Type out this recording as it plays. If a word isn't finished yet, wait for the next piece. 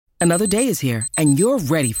Another day is here, and you're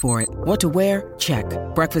ready for it. What to wear? Check.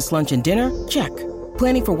 Breakfast, lunch, and dinner? Check.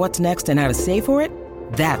 Planning for what's next and how to save for it?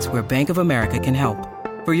 That's where Bank of America can help.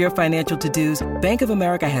 For your financial to-dos, Bank of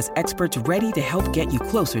America has experts ready to help get you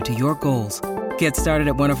closer to your goals. Get started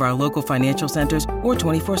at one of our local financial centers or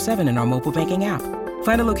 24/7 in our mobile banking app.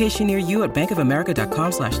 Find a location near you at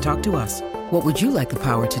bankofamerica.com/talktous. What would you like the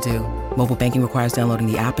power to do? Mobile banking requires downloading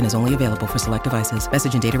the app and is only available for select devices.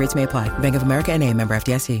 Message and data rates may apply. Bank of America N.A., member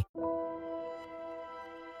FDIC.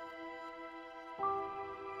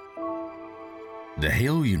 The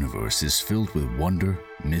Halo universe is filled with wonder,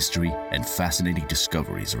 mystery, and fascinating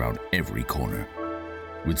discoveries around every corner.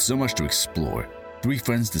 With so much to explore, three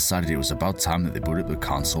friends decided it was about time that they booted up their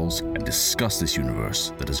consoles and discussed this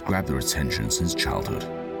universe that has grabbed their attention since childhood.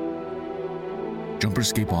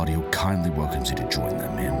 Jumperscape Audio kindly welcomes you to join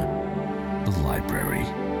them in the library.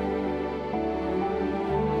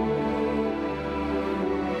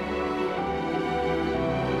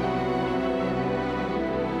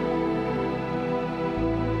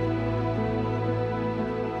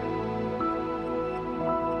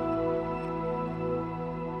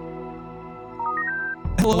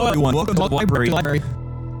 Hello, everyone. Welcome to the library.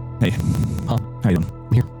 Hey. Huh? How you doing?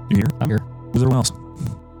 I'm here. You here? I'm here. Where's everyone else?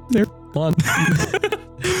 There. Come on.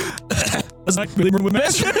 That's not really room with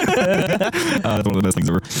match. That's one of the best things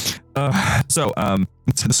ever. So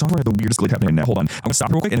the software had the weirdest glitch happening right now. Hold on. I'm gonna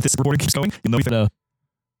stop real quick, and if this recording keeps going, you'll know if it.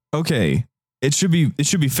 Okay. It should be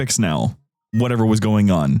fixed now. Whatever was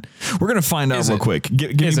going on, we're gonna find out real quick.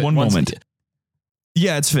 Give me one moment.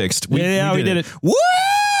 Yeah, it's fixed. We did it. Woo!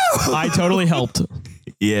 I totally helped.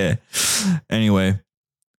 Yeah. Anyway,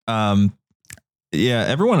 yeah,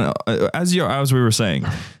 everyone, as we were saying,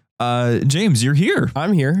 James, you're here.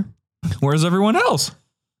 I'm here. Where's everyone else?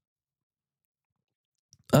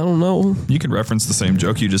 I don't know. You can reference the same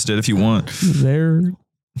joke you just did if you want. They're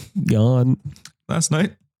gone. Last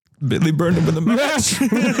night, Billy burned him in the match.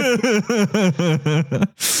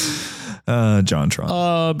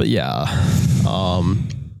 JonTron. But yeah,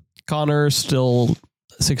 Connor's still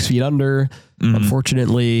 6 feet under,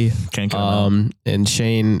 unfortunately. Can't come out. And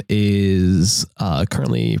Shane is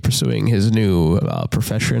currently pursuing his new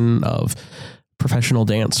profession of professional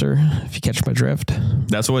dancer, if you catch my drift.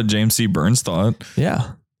 That's what James C. Burns thought.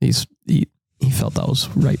 Yeah, he felt that was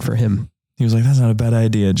right for him. He was like, that's not a bad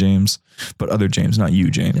idea, James. But other James, not you,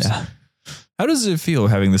 James. Yeah. How does it feel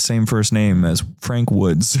having the same first name as Frank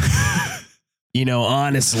Woods? You know,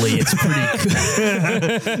 honestly, it's pretty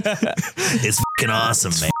It's fucking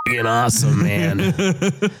awesome, man. fucking awesome, man.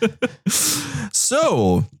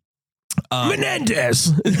 So,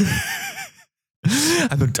 Menendez.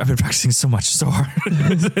 I've been practicing so hard.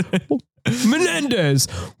 Menendez,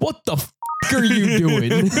 what the f*** are you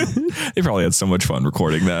doing? They probably had so much fun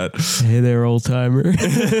recording that. Hey there, old timer.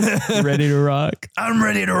 Ready to rock? I'm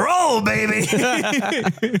ready to roll, baby.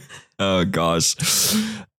 Oh gosh.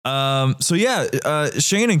 So yeah,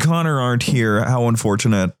 Shane and Connor aren't here. How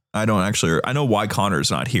unfortunate. I know why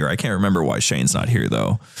Connor's not here. I can't remember why Shane's not here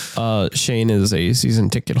though. Shane is a season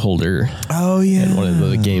ticket holder. Oh yeah. And one of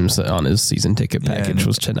the games on his season ticket package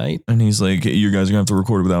was tonight. And he's like, you guys are gonna have to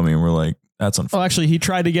record without me. And we're like, that's unfair. Well, actually, he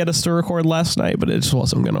tried to get us to record last night, but it just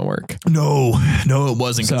wasn't going to work. No, it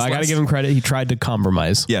wasn't. So I got to give him credit. He tried to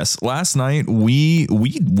compromise. Yes. Last night we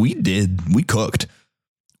cooked.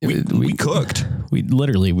 We cooked.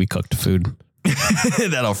 We cooked food.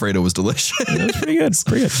 That Alfredo was delicious. It was pretty good.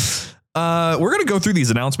 Pretty good. We're going to go through these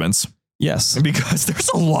announcements. Yes. Because there's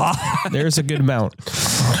a lot. There's a good amount.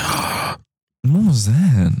 What was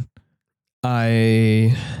that?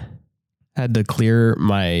 I had to clear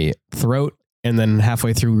my throat and then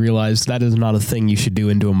halfway through realized that is not a thing you should do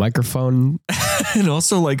into a microphone. And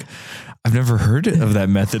also, like, I've never heard of that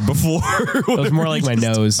method before. It was more like my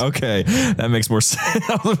nose. Okay, that makes more sense.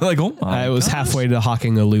 I was like, oh my I was halfway to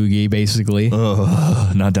hawking a loogie, basically.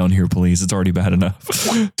 Not down here, please. It's already bad enough.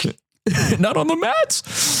 Not on the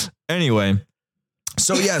mats. Anyway.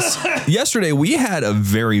 So yes, yesterday we had a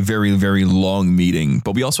very, very, very long meeting,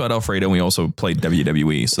 but we also had Alfredo and we also played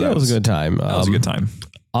WWE. So that was a good time. That was a good time.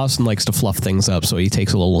 Austin likes to fluff things up, so he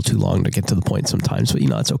takes a little too long to get to the point sometimes, but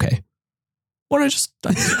it's okay. What I just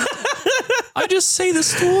say the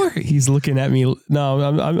story. He's looking at me. No,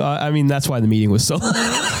 I mean, that's why the meeting was so long.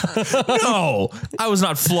 No, I was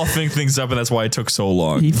not fluffing things up, and that's why it took so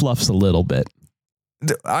long. He fluffs a little bit.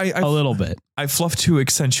 A little bit. I fluff to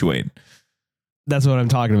accentuate. That's what I'm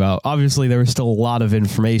talking about. Obviously, there was still a lot of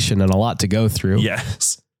information and a lot to go through.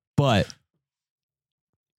 Yes. But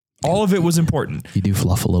all of it was important. You do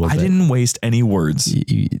fluff a little bit. I didn't waste any words.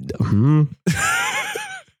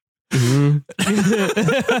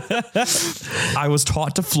 I was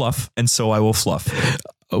taught to fluff, and so I will fluff.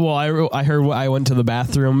 Well, I heard I went to the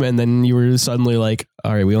bathroom, and then you were suddenly like,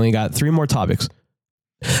 all right, we only got 3 more topics.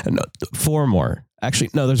 No, 4 more.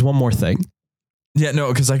 Actually, no, there's one more thing. Yeah,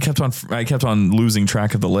 no, because I kept on losing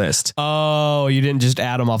track of the list. Oh, you didn't just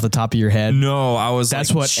add them off the top of your head? No, I was.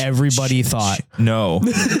 That's what everybody thought. No,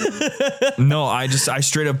 no, I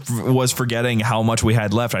straight up was forgetting how much we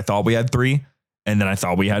had left. I thought we had 3, and then I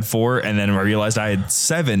thought we had 4, and then I realized I had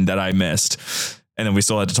 7 that I missed, and then we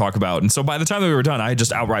still had to talk about. And so by the time that we were done, I had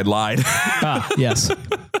just outright lied. Yes.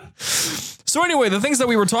 So anyway, the things that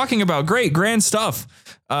we were talking about, great, grand stuff.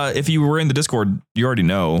 If you were in the Discord, you already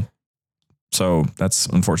know. So that's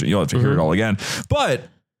unfortunate. You'll have to hear it all again. But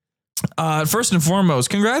first and foremost,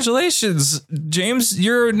 congratulations, James.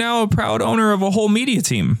 You're now a proud owner of a whole media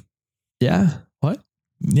team. Yeah. What?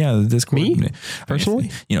 Yeah, the Discord. Me?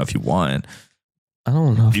 Personally? If you want. I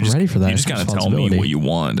don't know if I'm ready for that. You just gotta tell me what you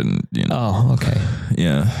want, and Oh, okay.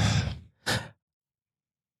 Yeah.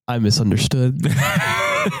 I misunderstood.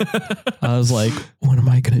 I was like, what am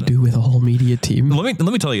I going to do with a whole media team? Let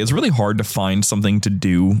me tell you, it's really hard to find something to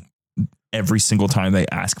do every single time they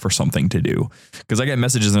ask for something to do. Because I get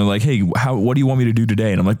messages and they're like, hey, what do you want me to do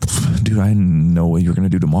today? And I'm like, dude, I didn't know what you're going to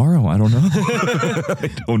do tomorrow. I don't know. I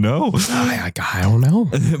don't know. I don't know.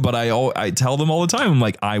 But I tell them all the time, I'm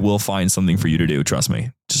like, I will find something for you to do. Trust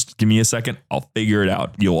me. Just give me a second. I'll figure it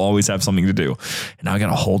out. You'll always have something to do. And now I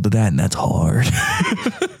got to hold to that. And that's hard.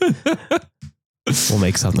 We'll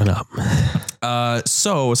make something up.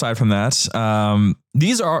 So aside from that,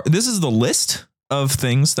 this is the list of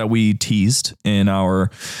things that we teased in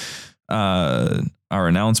our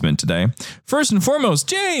announcement today. First and foremost,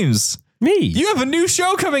 James, you have a new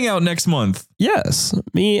show coming out next month. Yes,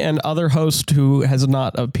 me and other host who has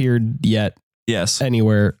not appeared yet. Yes,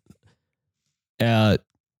 anywhere. I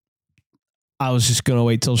was just gonna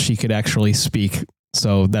wait till she could actually speak,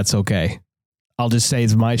 so that's okay. I'll just say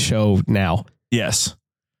it's my show now. Yes.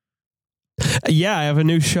 Yeah, I have a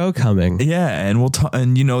new show coming. Yeah, and we'll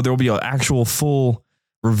there will be an actual full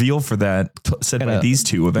reveal for that said by these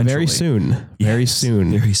two eventually. Very soon. Yes, very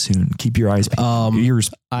soon. Very soon. Keep your eyes peeled.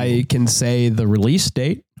 Ears. I can say the release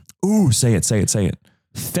date. Ooh, say it.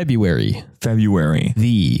 February. February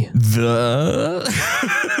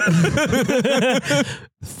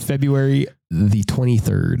the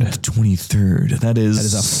 23rd. 23rd. That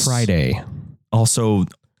is a Friday. Also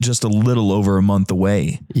just a little over a month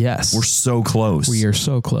away. Yes. We're so close. We are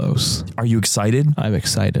so close. Are you excited? I'm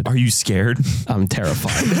excited. Are you scared? I'm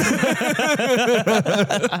terrified.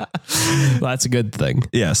 That's a good thing.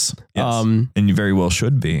 Yes. And you very well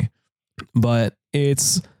should be. But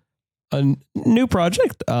it's a new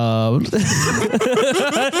project. It's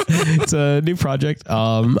a new project.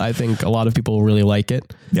 I think a lot of people really like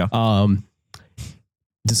it. Yeah.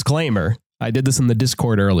 Disclaimer. I did this in the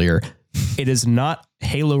Discord earlier. It is not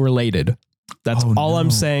Halo related. That's all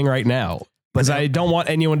I'm saying right now. Because I don't want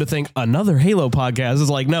anyone to think another Halo podcast is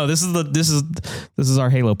like, no, this is our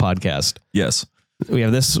Halo podcast. Yes. We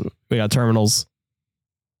have this, we got terminals.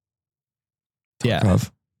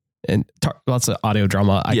 And lots of audio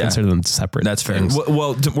drama. I consider them separate. That's fair. things.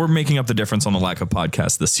 Well, we're making up the difference on the lack of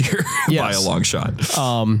podcasts this year by a long shot.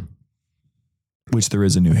 Which there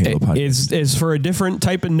is a new Halo podcast. It's for a different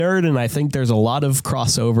type of nerd, and I think there's a lot of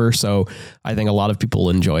crossover, so I think a lot of people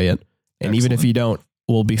enjoy it. And even if you don't,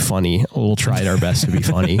 we'll be funny. We'll try our best to be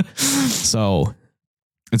funny. So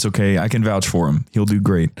it's okay. I can vouch for him. He'll do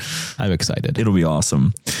great. I'm excited. It'll be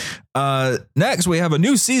awesome. Next, we have a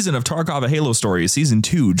new season of Tarkov: A Halo Story, season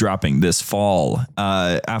 2, dropping this fall.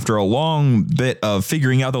 After a long bit of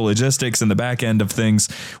figuring out the logistics and the back end of things,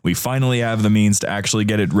 we finally have the means to actually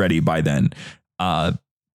get it ready by then.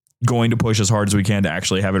 Going to push as hard as we can to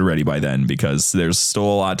actually have it ready by then, because there's still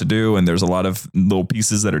a lot to do and there's a lot of little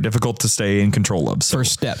pieces that are difficult to stay in control of. So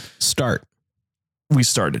first step, start. We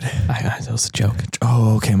started. That was a joke.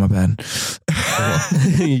 Oh, okay, my bad.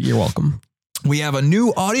 You're welcome. We have a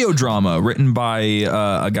new audio drama written by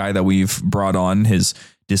a guy that we've brought on. His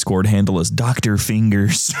Discord handle is Dr.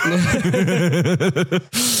 Fingers.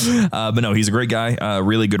 But no, he's a great guy,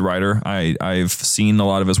 really good writer. I've seen a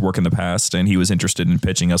lot of his work in the past, and he was interested in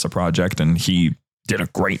pitching us a project, and he did a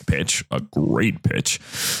great pitch.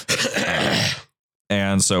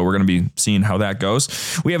 And so we're going to be seeing how that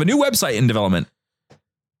goes. We have a new website in development.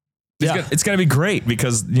 It's going to be great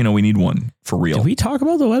because, we need one for real. Did we talk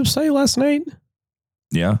about the website last night?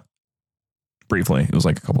 Yeah. Briefly. It was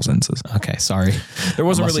like a couple sentences. Okay. Sorry. There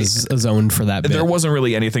wasn't really a zone for that bit. There wasn't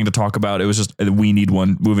really anything to talk about. It was just, we need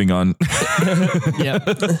one. Moving on. Yeah.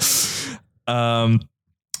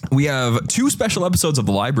 We have 2 special episodes of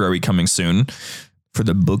The Library coming soon for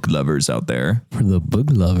the book lovers out there. For the book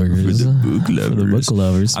lovers. For the book lovers. For the book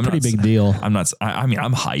lovers. Pretty big deal. I mean,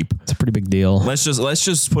 I'm hype. It's a pretty big deal. Let's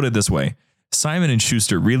just put it this way. Simon and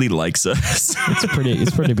Schuster really likes us. It's a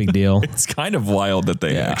pretty big deal. It's kind of wild that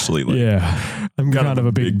they actually like. Yeah. I'm kind of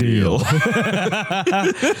a big deal.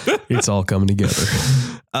 It's all coming together.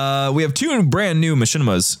 We have 2 brand new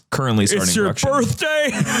machinimas currently starting It's your production.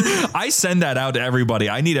 birthday. I send that out to everybody.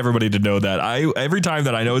 I need everybody to know that. Every time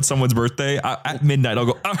that I know it's someone's birthday, at midnight I'll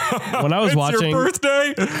go. When I was watching your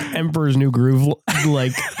birthday, Emperor's New Groove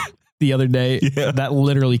like the other day, that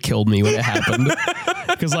literally killed me when it happened.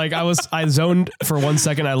 Because like I zoned for 1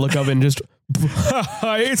 second. I look up and just,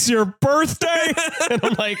 it's your birthday, and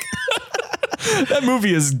I'm like, that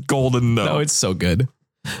movie is golden though. no, it's so good.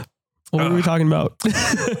 What were we talking about?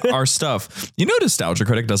 Our stuff. You know, Nostalgia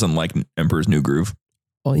Critic doesn't like Emperor's New Groove.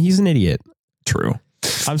 Well, he's an idiot. True.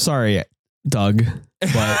 I'm sorry, Doug,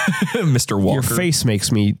 but Mr. Walker. your face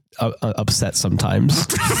makes me upset sometimes.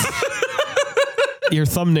 Your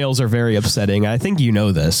thumbnails are very upsetting. I think you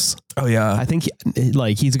know this. Oh yeah. I think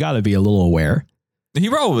he's got to be a little aware He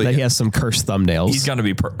probably that he has some cursed thumbnails. He's got to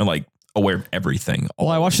be aware of everything. Well,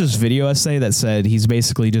 I watched this video essay that said he's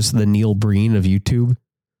basically just the Neil Breen of YouTube.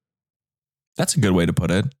 That's a good way to put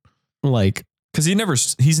it. Like, because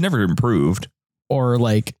he's never improved. Or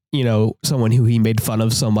like, you know, someone who he made fun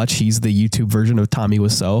of so much, he's the YouTube version of Tommy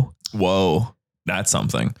Wiseau. Whoa, that's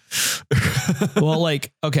something. Well,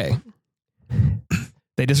 like, okay.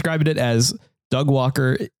 They described it as Doug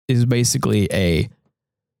Walker is basically a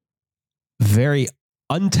very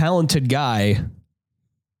untalented guy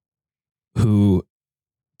who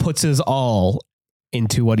puts his all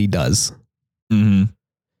into what he does. Mm-hmm.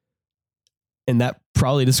 And that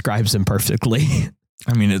probably describes him perfectly.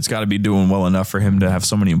 I mean, it's got to be doing well enough for him to have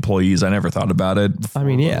so many employees. I never thought about it before, I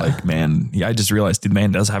mean, yeah. Like, man, I just realized the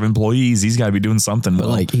man does have employees. He's got to be doing something. But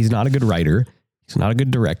like, he's not a good writer. He's not a good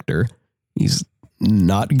director. He's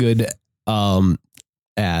not good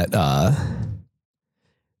at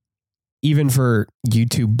even for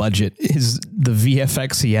YouTube budget. The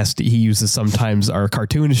VFX he uses sometimes are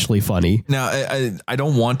cartoonishly funny. Now, I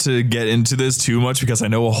don't want to get into this too much because I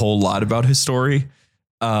know a whole lot about his story.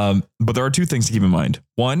 But there are 2 things to keep in mind.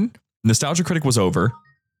 1, Nostalgia Critic was over.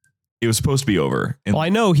 It was supposed to be over. Well, I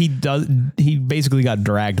know he basically got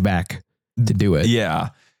dragged back to do it. Yeah.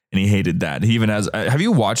 And he hated that. He even has, have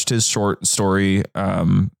you watched his short story,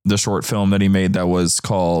 the short film that he made that was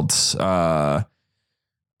called, I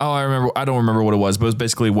don't remember what it was, but it was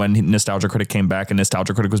basically when Nostalgia Critic came back and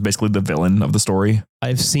Nostalgia Critic was basically the villain of the story.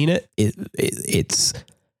 I've seen it. It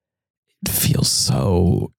feels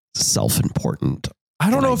so self-important. I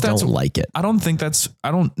don't know if that's like it. I don't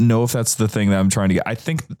know if that's the thing that I'm trying to get. I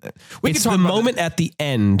think it's the moment at the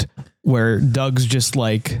end where Doug's just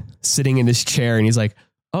like sitting in his chair and he's like,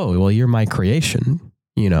 oh, well, you're my creation,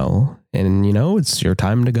 you know, and you know, it's your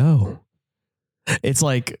time to go. It's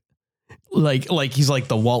like he's like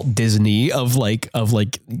the Walt Disney of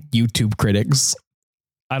YouTube critics.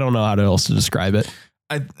 I don't know how else to describe it.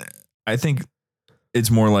 I think it's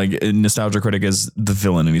more like Nostalgia Critic is the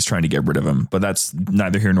villain and he's trying to get rid of him, but that's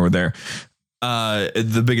neither here nor there.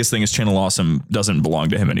 The biggest thing is Channel Awesome doesn't belong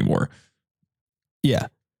to him anymore. Yeah.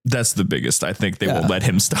 That's the biggest. I think they won't let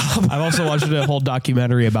him stop. I've also watched a whole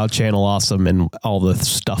documentary about Channel Awesome and all the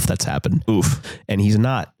stuff that's happened. Oof. And he's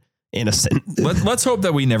not innocent. Let's hope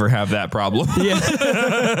that we never have that problem. Yeah.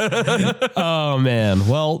 Oh, man.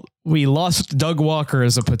 Well, we lost Doug Walker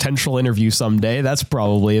as a potential interview someday. That's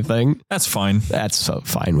probably a thing. That's fine. That's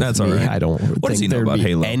fine with That's me. all right. I don't think there'd be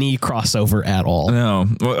Halo? any crossover at all. No,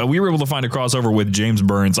 we were able to find a crossover with James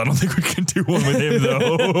Burns. I don't think we can do one with him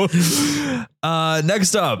though.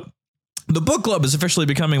 Next up, the book club is officially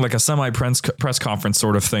becoming like a press conference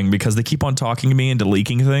sort of thing because they keep on talking to me into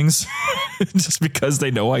leaking things just because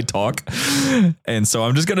they know I talk. And so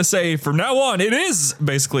I'm just going to say from now on, it is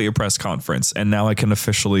basically a press conference. And now I can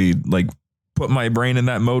officially like put my brain in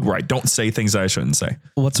that mode where I don't say things I shouldn't say.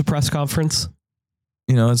 What's a press conference?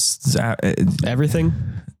 You know, it's Everything.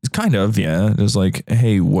 It's kind of, yeah. It's like,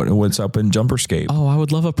 hey, what's up in Jumperscape? Oh, I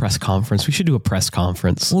would love a press conference. We should do a press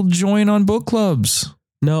conference. We'll join on book clubs.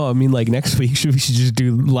 No, I mean, like next week, we should just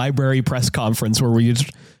do library press conference where we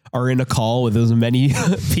just are in a call with as many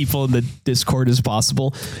people in the Discord as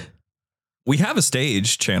possible. We have a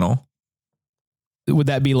stage channel. Would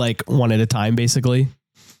that be like one at a time, basically?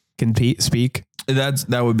 Can speak?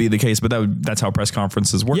 That would be the case, but that's how press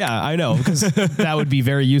conferences work. Yeah, I know, because that would be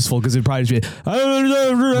very useful because it'd probably just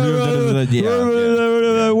be,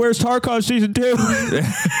 where's Tarkov season 2?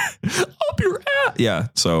 Up your ass. Yeah.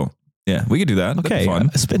 So Yeah, we could do that. That'd Okay, be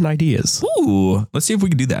fun. spitting ideas. Ooh, let's see if we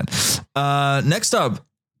can do that. Next up,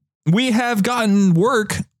 we have gotten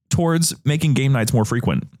work towards making game nights more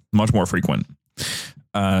frequent, much more frequent.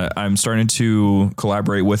 I'm starting to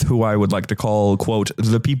collaborate with who I would like to call, quote,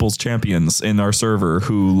 the people's champions in our server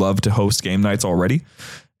who love to host game nights already.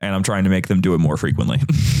 And I'm trying to make them do it more frequently.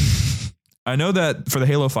 I know that for the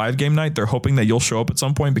Halo 5 game night, they're hoping that you'll show up at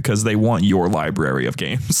some point because they want your library of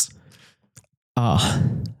games.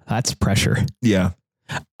 That's pressure. Yeah.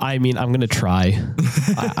 I mean, I'm going to try.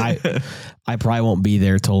 I probably won't be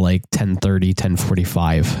there till like 10:30,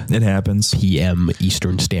 10:45 It happens. p.m.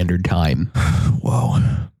 Eastern Standard Time. Whoa.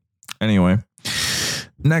 Anyway,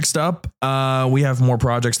 next up, we have more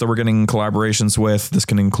projects that we're getting collaborations with. This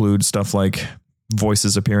can include stuff like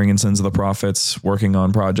voices appearing in Sins of the Prophets, working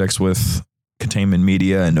on projects with Containment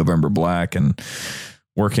Media and November Black, and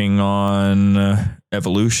working on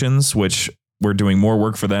Evolutions, which we're doing more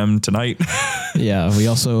work for them tonight. Yeah, we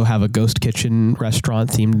also have a ghost kitchen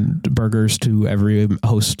restaurant themed burgers to every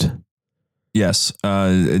host. Yes,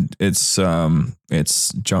 I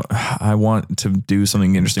want to do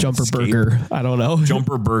something interesting. Jumper burger. I don't know.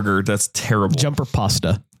 Jumper burger. That's terrible. Jumper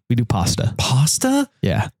pasta. We do pasta. Pasta?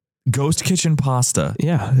 Yeah. Ghost kitchen pasta.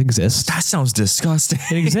 Yeah, it exists. That sounds disgusting.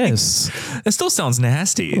 It exists. It still sounds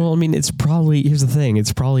nasty. Well, I mean, it's probably, here's the thing.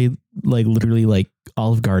 It's probably like literally like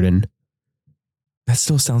Olive Garden. That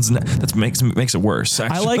still sounds, that makes it worse.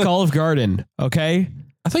 Actually. I like Olive Garden. Okay.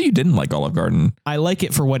 I thought you didn't like Olive Garden. I like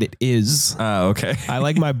it for what it is. Oh, okay. I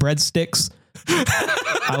like my breadsticks.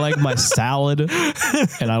 I like my salad,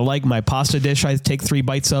 and I like my pasta dish. I take 3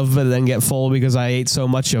 bites of and then get full because I ate so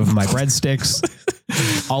much of my breadsticks.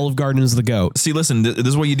 Olive Garden is the goat. See, listen, this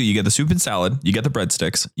is what you do. You get the soup and salad. You get the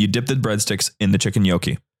breadsticks. You dip the breadsticks in the chicken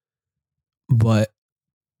gnocchi. But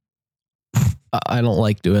I don't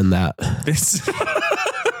like doing that.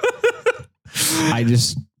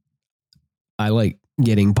 I like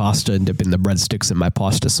getting pasta and dipping the breadsticks in my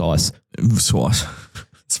pasta sauce. Sauce.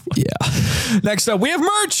 Yeah. Next up, we have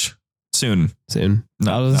merch. Soon.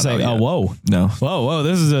 No, I was saying, oh, whoa. No. Whoa.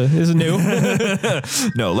 This is new.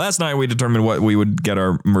 No, last night we determined what we would get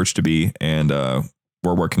our merch to be, and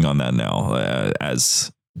we're working on that now as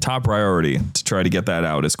top priority to try to get that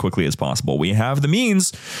out as quickly as possible. We have the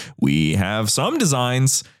means. We have some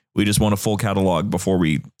designs. We just want a full catalog before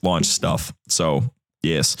we launch stuff. So,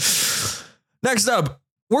 yes. Next up,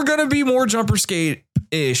 we're going to be more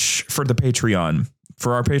Jumperscape-ish for the Patreon.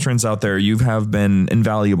 For our patrons out there, you have been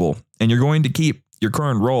invaluable, and you're going to keep your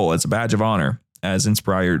current role as a badge of honor, as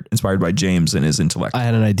inspired by James and his intellect. I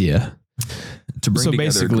had an idea. To bring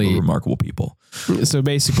together a group of remarkable people. So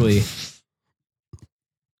basically,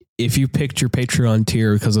 if you picked your Patreon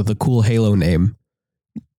tier because of the cool Halo name,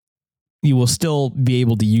 you will still be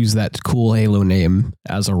able to use that cool Halo name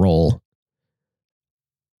as a role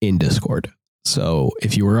in Discord. So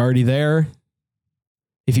if you were already there,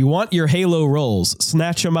 if you want your Halo roles,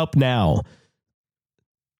 snatch them up now.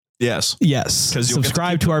 Yes. Because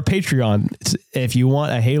subscribe to our Patreon if you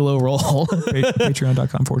want a Halo role.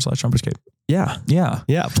 Patreon.com/Jumperscape. Yeah.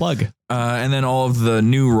 Plug. And then all of the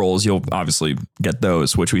new roles, you'll obviously get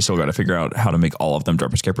those, which we still got to figure out how to make all of them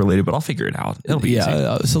Jumperscape related, but I'll figure it out. It'll be easy.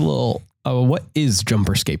 It's a little, what is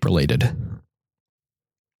Jumperscape related?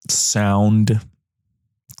 Sound,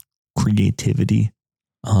 creativity,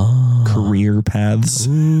 career paths.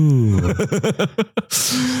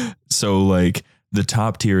 So like the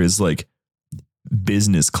top tier is like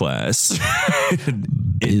business class.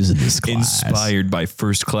 Business class. Inspired by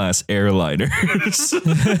first class airliners.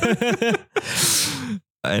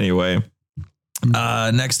 Anyway,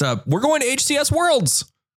 next up, we're going to HCS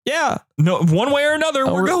Worlds. Yeah. No, one way or another,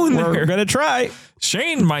 we're going there. We're going to try.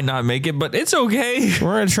 Shane might not make it, but it's okay.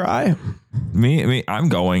 We're going to try. Me, I'm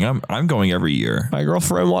going. I'm going every year. My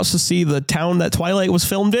girlfriend wants to see the town that Twilight was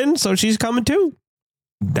filmed in, so she's coming too.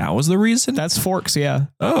 That was the reason? That's Forks, yeah.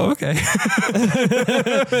 Oh, okay.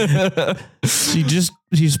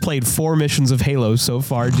 She's played 4 missions of Halo so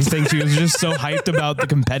far. Do you think she was just so hyped about the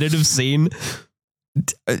competitive scene?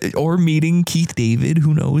 Or meeting Keith David.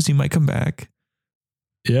 Who knows? He might come back.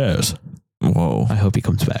 Yes. Whoa. I hope he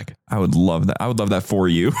comes back. I would love that. I would love that for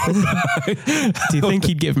you. Do you think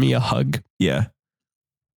he'd give me a hug? Yeah.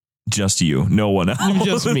 Just you. No one else.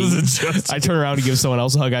 Just me. I turn around and give someone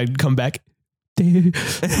else a hug. I'd come back.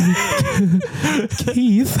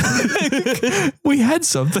 Keith. We had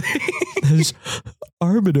something.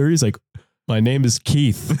 Arbiter. He's like, my name is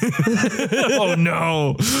Keith. Oh,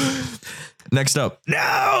 no. Next up.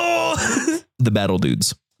 No. The Battle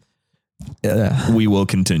Dudes. We will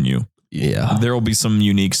continue. Yeah. There will be some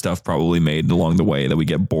unique stuff probably made along the way that we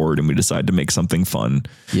get bored and we decide to make something fun.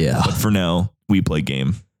 Yeah. But for now, we play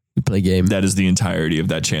game. We play game. That is the entirety of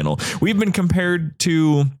that channel. We've been compared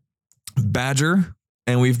to Badger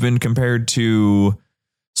and we've been compared to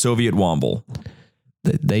Soviet Womble.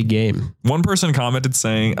 They game. One person commented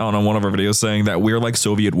saying on one of our videos saying that we're like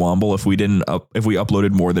Soviet Womble if we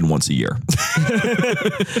uploaded more than once a year.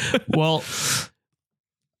 Well,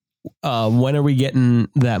 when are we getting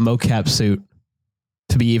that mocap suit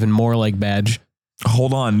to be even more like Badge?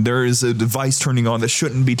 Hold on. There is a device turning on that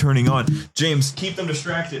shouldn't be turning on. James, keep them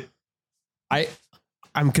distracted.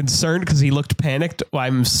 I'm concerned because he looked panicked.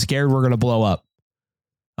 I'm scared we're going to blow up.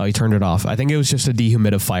 Oh, he turned it off. I think it was just a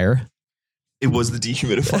dehumidifier. It was the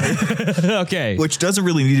dehumidifier. Okay. Which doesn't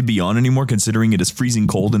really need to be on anymore considering it is freezing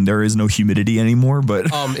cold and there is no humidity anymore. But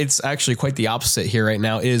it's actually quite the opposite here right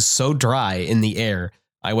now. It is so dry in the air.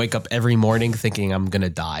 I wake up every morning thinking I'm going to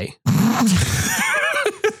die.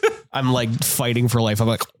 I'm like fighting for life. I'm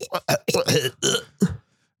like,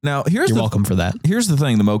 now you're welcome for that. Here's the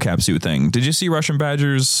thing, the mocap suit thing. Did you see Russian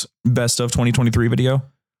Badger's best of 2023 video?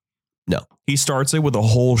 No. He starts it with a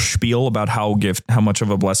whole spiel about how much of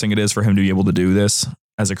a blessing it is for him to be able to do this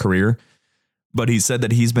as a career. But he said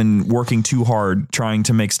that he's been working too hard trying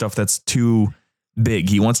to make stuff that's too big.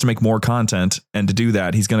 He wants to make more content. And to do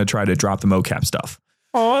that, he's going to try to drop the mocap stuff.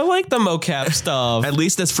 Oh, I like the mocap stuff. At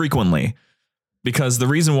least as frequently. Because the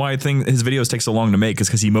reason why his videos take so long to make is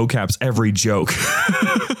because he mocaps every joke.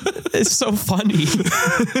 It's so funny.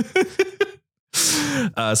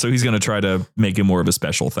 So he's going to try to make it more of a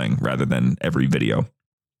special thing rather than every video.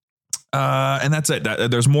 And that's it.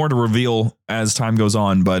 There's more to reveal as time goes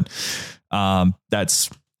on, but that's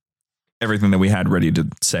everything that we had ready to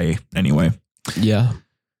say anyway. Yeah.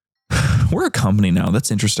 We're a company now. That's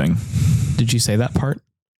interesting. Did you say that part?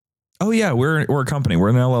 Oh, yeah. We're a company. We're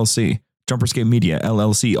an LLC. Jumperscape Media,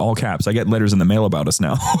 LLC, all caps. I get letters in the mail about us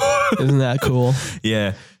now. Isn't that cool?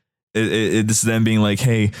 Yeah. It's them being like,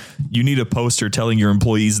 hey, you need a poster telling your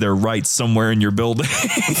employees their rights somewhere in your building.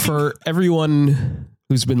 For everyone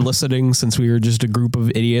who's been listening since we were just a group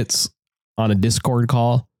of idiots on a Discord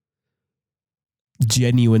call,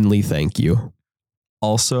 genuinely thank you.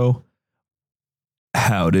 Also,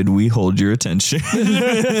 how did we hold your attention?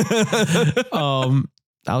 I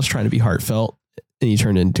was trying to be heartfelt and you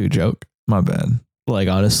turned it into a joke. My bad. Like,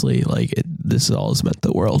 honestly, like this all has meant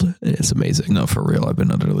the world. And it's amazing. No, for real. I've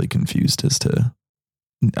been utterly confused as to,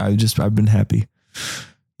 I've been happy,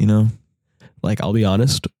 you know, like, I'll be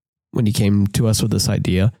honest. When you came to us with this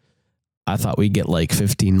idea, I thought we'd get like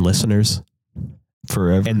 15 listeners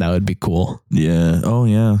forever. And that would be cool. Yeah. Oh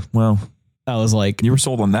yeah. Well, I was like, you were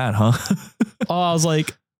sold on that, huh? I was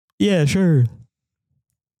like, yeah, sure.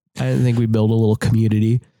 I didn't think we'd build a little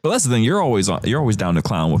community. Well, that's the thing. You're always down to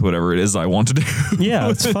clown with whatever it is I want to do. Yeah,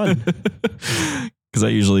 it's fun. Because I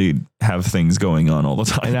usually have things going on all the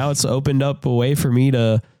time. And now it's opened up a way for me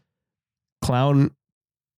to clown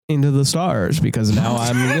into the stars because now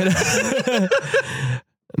I'm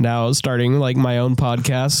now starting like my own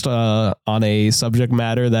podcast on a subject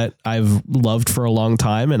matter that I've loved for a long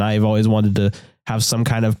time. And I've always wanted to have some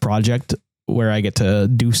kind of project where I get to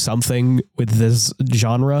do something with this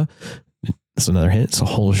genre. It's another hit. It's a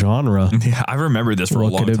whole genre. Yeah, I remember this for a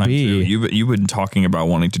long time too. You've been talking about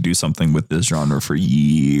wanting to do something with this genre for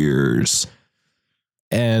years.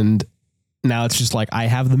 And now it's just like, I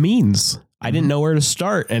have the means. I didn't know where to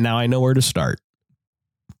start. And now I know where to start.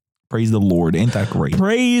 Praise the Lord. Ain't that great?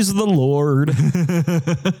 Praise the Lord.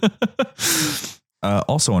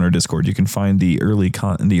 Also on our Discord, you can find the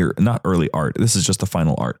not early art. This is just the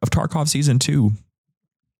final art of Tarkov Season 2.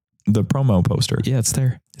 The promo poster. Yeah, it's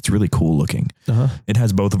there. It's really cool looking. Uh-huh. It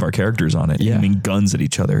has both of our characters on it, aiming guns at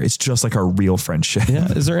each other. It's just like our real friendship.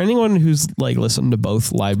 Yeah. Is there anyone who's like listened to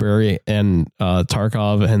both Library and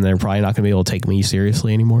Tarkov and they're probably not going to be able to take me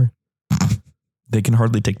seriously anymore? They can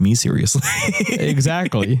hardly take me seriously.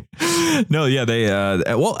 Exactly. No, yeah, they,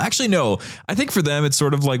 well, actually, no. I think for them, it's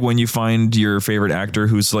sort of like when you find your favorite actor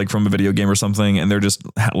who's like from a video game or something, and they're just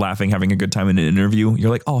laughing, having a good time in an interview. You're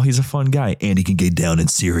like, oh, he's a fun guy, and he can get down and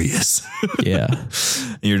serious. Yeah.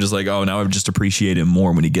 And you're just like, oh, now I just appreciate him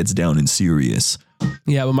more when he gets down and serious.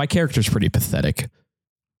 Yeah, but my character's pretty pathetic.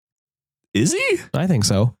 Is he? I think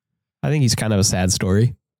so. I think he's kind of a sad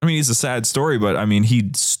story. I mean, he's a sad story, but I mean, he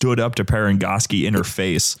stood up to Parangoski in her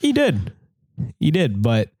face. He did,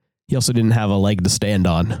 but he also didn't have a leg to stand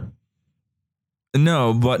on.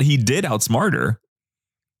 No, but he did outsmart her.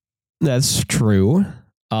 That's true.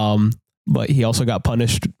 But he also got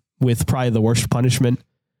punished with probably the worst punishment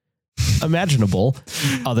imaginable,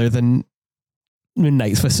 other than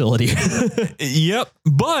Midnight's facility. Yep.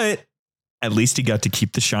 But At least he got to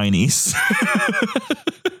keep the shinies.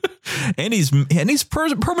 And he's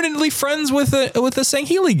permanently friends with a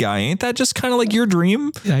Sangheili guy. Ain't that just kind of like your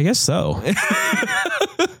dream? Yeah, I guess so.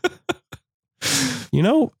 You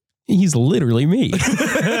know, he's literally me.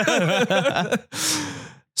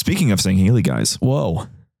 Speaking of Sangheili guys, whoa,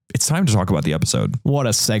 it's time to talk about the episode. What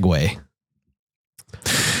a segue.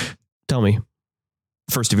 Tell me.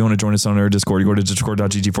 First, if you want to join us on our Discord, you go to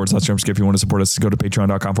discord.gg/jumpscape. If you want to support us, go to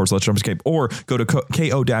patreon.com/jumpscape or go to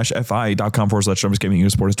ko-fi.com/jumpscape and you can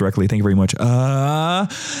support us directly. Thank you very much.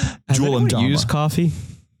 Jewel and Mdama. Use coffee?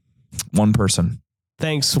 One person.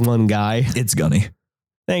 Thanks, one guy. It's Gunny.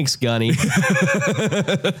 Thanks, Gunny.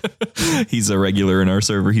 He's a regular in our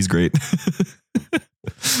server. He's great.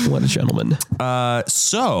 What a gentleman.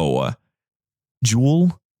 So,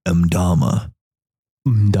 Jewel and Mdama.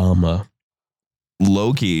 Mdama.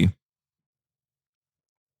 Loki,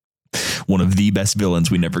 one of the best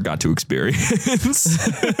villains we never got to experience.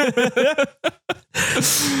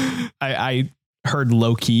 I heard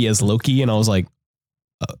Loki as Loki, and I was like,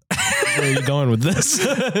 where are you going with this?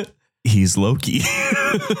 He's Loki.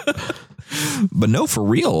 But no, for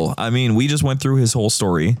real. I mean, we just went through his whole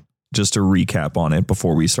story just to recap on it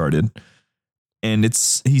before we started. And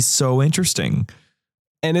he's so interesting.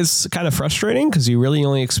 And it's kind of frustrating because you really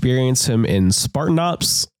only experience him in Spartan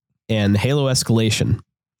Ops and Halo Escalation.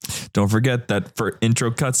 Don't forget that for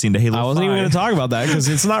intro cutscene to Halo 5. I wasn't even going to talk about that because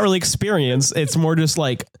it's not really experience. It's more just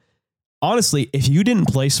like, honestly, if you didn't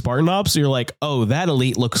play Spartan Ops, you're like, oh, that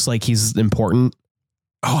elite looks like he's important.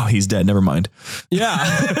 Oh, he's dead. Never mind. Yeah.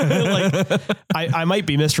 Like, I might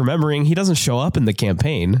be misremembering. He doesn't show up in the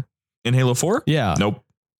campaign. In Halo 4? Yeah. Nope.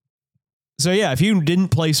 So yeah, if you didn't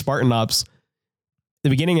play Spartan Ops, the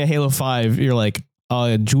beginning of Halo 5, you're like,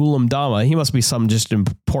 Jewel Mdama, he must be some just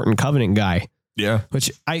important Covenant guy. Yeah.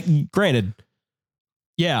 Which granted,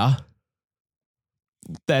 yeah,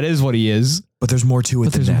 that is what he is. But there's more to it.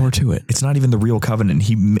 But there's more to it. It's not even the real Covenant.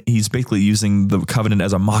 He's basically using the Covenant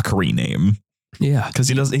as a mockery name. Yeah. Because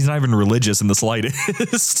he's not even religious in the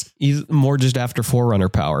slightest. He's more just after Forerunner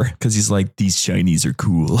power. Because he's like, these shinies are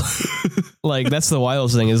cool. Like, that's the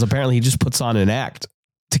wildest thing is apparently he just puts on an act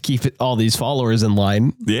to keep all these followers in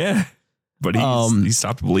line. Yeah. But he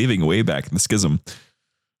stopped believing way back in the schism.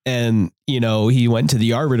 And, you know, he went to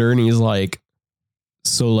the Arbiter and he's like,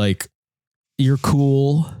 so like, you're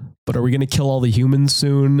cool, but are we going to kill all the humans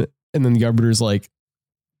soon? And then the Arbiter's like,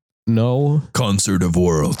 no. Concert of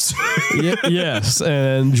Worlds. Yes.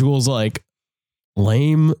 And Jewel's like,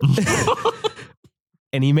 lame.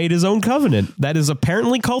 And he made his own covenant that is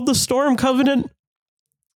apparently called the Storm Covenant.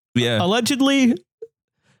 Yeah. Allegedly.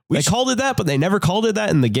 They called it that, but they never called it that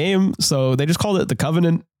in the game. So they just called it the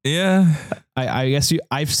Covenant. Yeah. I guess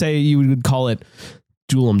I say you would call it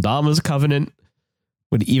Jewel Mdama's Covenant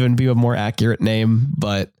would even be a more accurate name.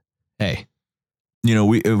 But hey, you know,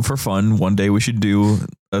 we for fun, one day we should do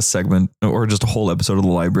a segment or just a whole episode of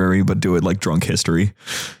the library, but do it like drunk history.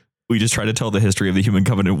 We just try to tell the history of the Human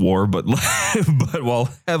Covenant War, but while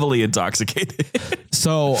heavily intoxicated.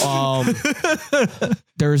 So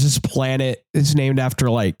there's this planet. It's named after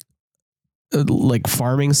like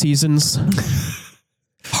farming seasons.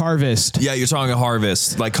 Harvest. Yeah, you're talking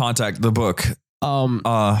Harvest, like Contact, the book.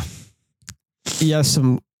 Yeah,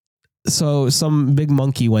 some big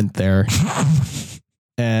monkey went there,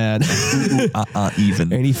 and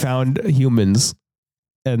and he found humans,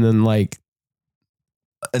 and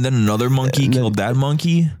then another monkey killed that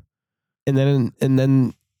monkey, and then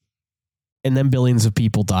billions of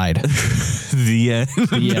people died. The end.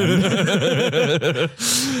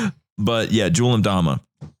 But yeah, Jewel and Mdama.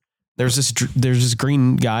 There's this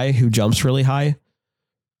green guy who jumps really high,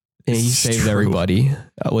 and he saved everybody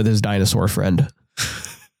with his dinosaur friend.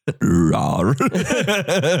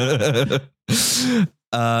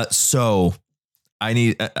 So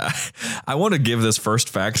I want to give this first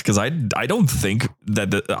fact because I don't think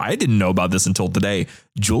that I didn't know about this until today.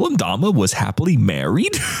 Jewel and Mdama was happily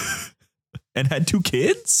married and had 2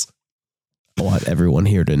 kids. I want everyone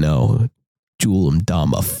here to know Jewel and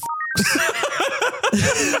Mdama.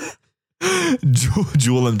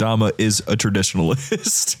 Jewel and Mdama is a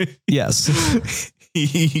traditionalist. Yes.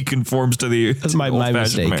 He conforms to the That's my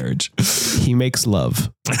mistake. Marriage. He makes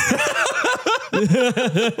love.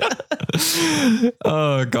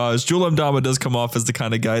 Oh gosh, Jewel and Mdama does come off as the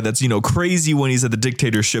kind of guy that's, you know, crazy when he's at the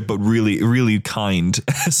dictatorship, but really, really kind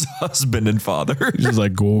as husband and father. He's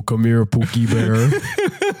like, "Go, come here, Pookie Bear.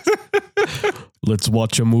 Let's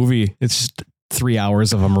watch a movie." It's just 3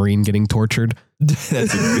 hours of a Marine getting tortured.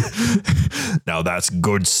 Now that's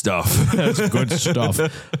good stuff. That's good stuff.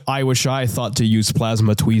 I wish I thought to use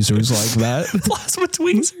plasma tweezers like that. Plasma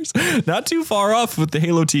tweezers. Not too far off with the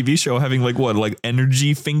Halo TV show having like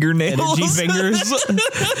energy fingernails. Energy fingers.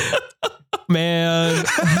 Man.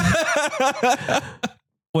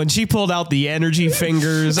 When she pulled out the energy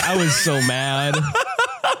fingers, I was so mad.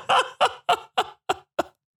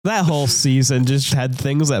 That whole season just had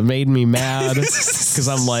things that made me mad because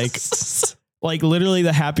I'm like literally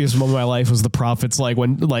the happiest moment of my life was the Prophet's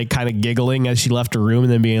kind of giggling as she left her room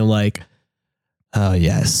and then being like, oh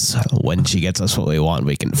yes, when she gets us what we want,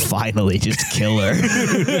 we can finally just kill her.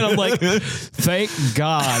 And I'm like, thank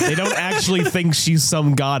God they don't actually think she's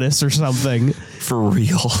some goddess or something. For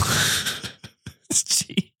real.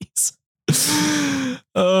 Jeez.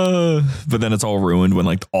 But then it's all ruined when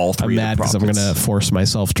all three. I'm mad because I'm gonna force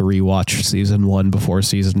myself to rewatch season 1 before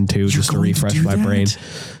season 2 just to refresh my brain.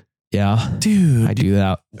 Yeah, dude, I do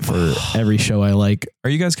that for every show I like. Are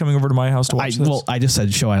you guys coming over to my house to watch this? Well, I just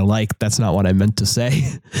said show I like. That's not what I meant to say.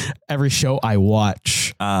 Every show I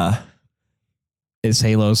watch is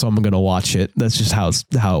Halo, so I'm gonna watch it. That's just how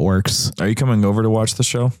it works. Are you coming over to watch the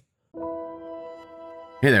show?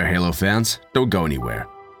 Hey there, Halo fans. Don't go anywhere.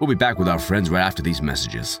 We'll be back with our friends right after these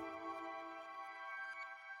messages.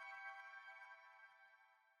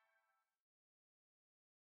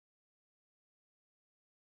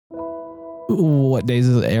 What days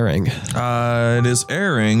is it airing? It is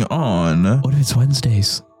airing on... What if it's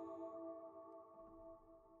Wednesdays?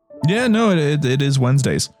 Yeah, no, it is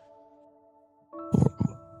Wednesdays. Or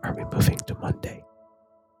are we moving to Monday?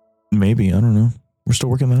 Maybe, I don't know. We're still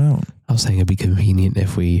working that out. I was saying it'd be convenient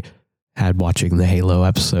if we had watching the Halo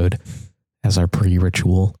episode as our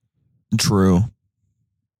pre-ritual. True.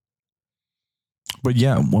 But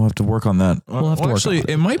yeah, we'll have to work on that. We'll have to work actually, on it.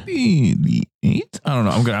 It might be the 8th. I don't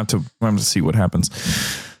know. I'm gonna have to see what happens.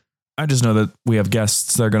 I just know that we have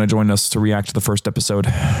guests that are going to join us to react to the first episode.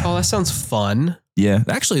 Oh, that sounds fun. Yeah.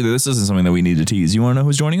 Actually, this isn't something that we need to tease. You want to know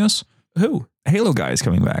who's joining us? Who? Halo guy is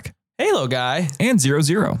coming back. Halo guy. And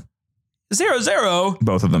 0-0. 0-0.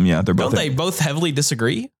 Both of them, yeah. They're both. Don't they both heavily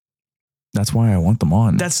disagree? That's why I want them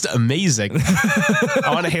on. That's amazing.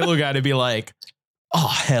 I want a Halo guy to be like, oh,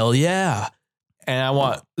 hell yeah. And I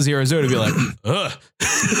want 0-0 to be like, ugh.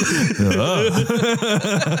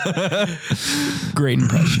 Great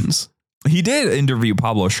impressions. He did interview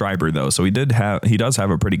Pablo Schreiber though, so he does have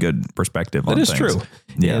a pretty good perspective on things. That is true.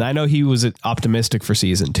 Yeah, and I know he was optimistic for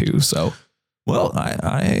season 2. So, well,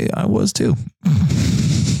 I was too.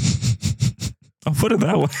 I'll put it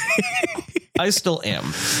that way. I still am.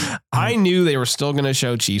 I knew they were still going to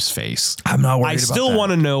show Chief's face. I'm not worried about that. I still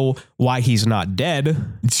want to know why he's not dead.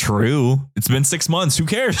 True. It's been 6 months. Who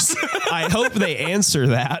cares? I hope they answer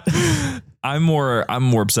that. I'm more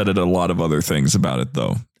upset at a lot of other things about it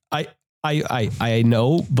though. I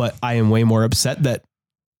know, but I am way more upset that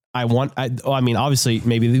I mean, obviously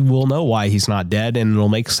maybe we'll know why he's not dead and it'll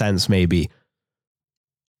make sense. Maybe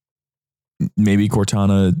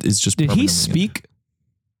Cortana is just. Did he speak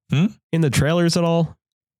in the trailers at all?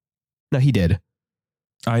 No, he did.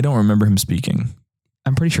 I don't remember him speaking.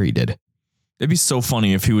 I'm pretty sure he did. It'd be so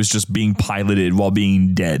funny if he was just being piloted while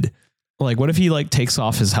being dead. Like, what if he takes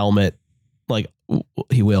off his helmet? Like,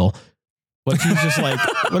 he will. What if he's just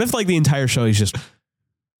what if the entire show he's just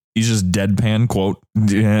deadpan, quote,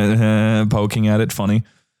 poking at it, funny.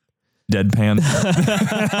 Deadpan.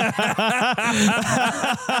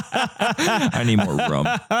 I need more rum.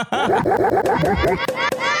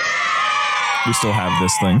 We still have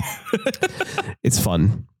this thing. It's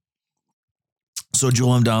fun. So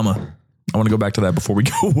Jewel Mdama. I want to go back to that before we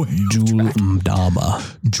go away. Jewel Mdama.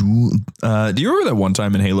 Do you remember that one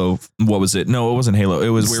time in Halo? What was it? No, it wasn't Halo. It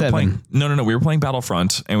was we were 7. playing. No. We were playing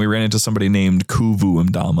Battlefront, and we ran into somebody named Kuvu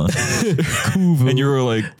Mdama. Kuvu. And you were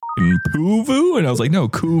like, Puvu? And I was like, no,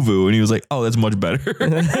 Kuvu. And he was like, oh, that's much better.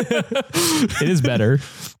 It is better.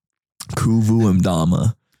 Kuvu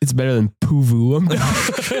Mdama. It's better than Puvu.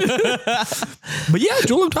 But yeah,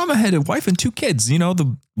 Jewel Mdama had a wife and 2 kids. You know,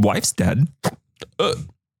 the wife's dead.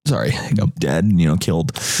 Sorry. Dead,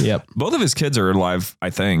 killed. Yep. Both of his kids are alive, I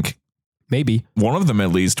think. Maybe. One of them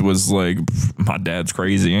at least was like, my dad's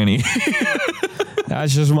crazy, ain't he?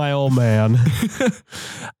 That's just my old man.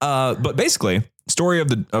 But basically, story of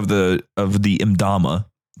the Mdama,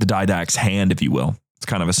 the Didact's hand, if you will. It's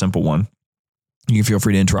kind of a simple one. You can feel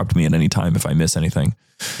free to interrupt me at any time if I miss anything.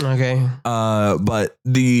 Okay. But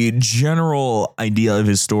the general idea of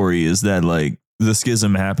his story is that the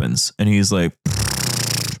schism happens and he's like,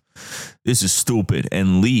 this is stupid,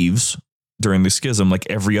 and leaves during the schism like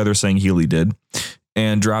every other Sang Healy did.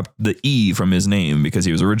 and dropped the E from his name because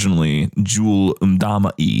he was originally Jewel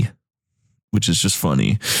Mdama E, which is just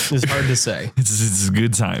funny. It's hard to say. It's a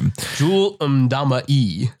good time. Jewel Mdama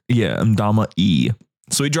E. Yeah, Mdama E.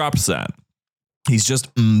 So he drops that. He's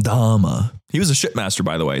just Mdama. He was a shipmaster,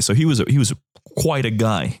 by the way. So he was quite a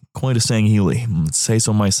guy, quite a Sangheili. Let's say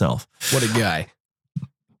so myself. What a guy.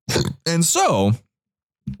 And so,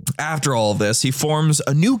 after all this, he forms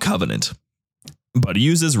a new covenant, but he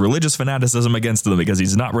uses religious fanaticism against them because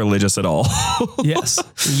he's not religious at all. Yes,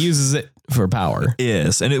 he uses it for power.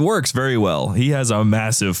 Yes, and it works very well. He has a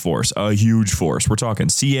massive force, a huge force. We're talking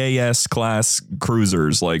CAS class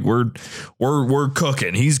cruisers. Like we're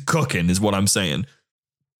cooking. He's cooking, is what I'm saying.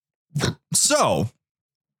 So,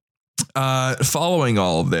 following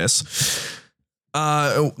all of this,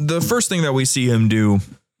 the first thing that we see him do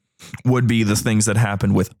would be the things that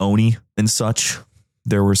happened with Oni and such.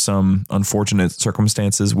 There were some unfortunate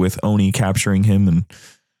circumstances with Oni capturing him, and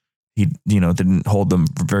he, didn't hold them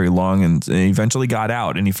for very long, and eventually got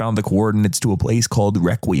out, and he found the coordinates to a place called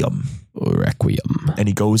Requiem. And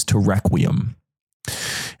he goes to Requiem.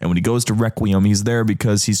 And when he goes to Requiem, he's there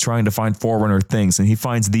because he's trying to find Forerunner things, and he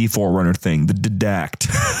finds the Forerunner thing, the Didact.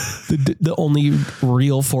 The only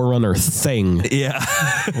real Forerunner thing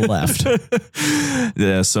left.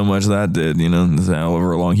 Yeah, so much that did,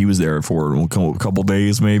 however long he was there for, a couple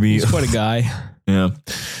days maybe. He's quite a guy. Yeah.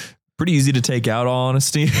 Pretty easy to take out, all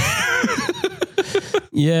honesty.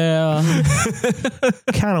 Yeah.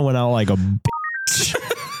 Kind of went out like a bitch.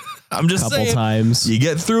 I'm just couple saying, times. You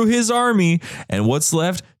get through his army, and what's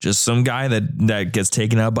left? Just some guy that gets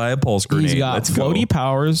taken out by a pulse grenade. He's got floaty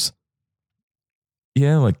powers.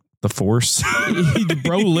 Yeah, like the Force.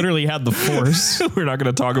 Bro literally had the Force. We're not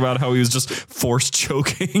going to talk about how he was just force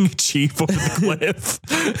choking Chief over the cliff.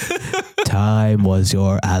 Time was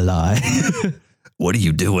your ally. What are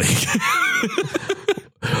you doing?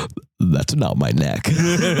 That's not my neck.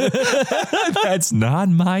 That's not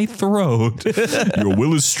my throat. Your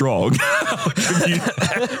will is strong.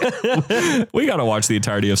 We got to watch the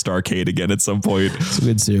entirety of Starcade again at some point. It's a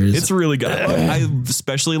good series. It's really good. I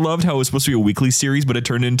especially loved how it was supposed to be a weekly series, but it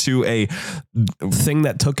turned into a thing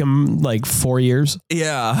that took him like 4 years.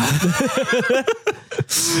 Yeah.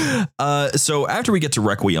 So after we get to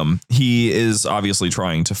Requiem, he is obviously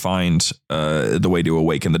trying to find the way to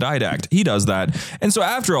awaken the Didact. He does that. And so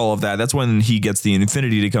after all of that, that's when he gets the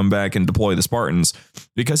Infinity to come back and deploy the Spartans,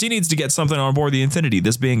 because he needs to get something on board the Infinity.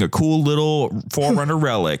 This being a cool little Forerunner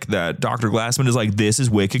relic that Dr. Glassman is like, this is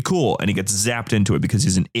wicked cool. And he gets zapped into it because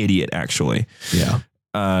he's an idiot, actually. Yeah.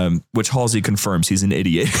 Which Halsey confirms he's an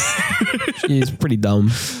idiot. He's pretty dumb.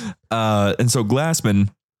 And so Glassman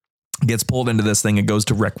gets pulled into this thing and goes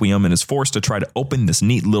to Requiem and is forced to try to open this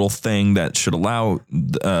neat little thing that should allow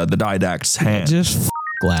the Didact's hand. Just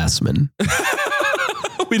Glassman.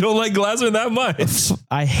 We don't like Glassman that much.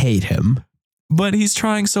 I hate him. But he's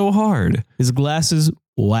trying so hard. His glasses,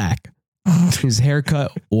 whack. His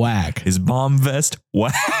haircut, whack. His bomb vest,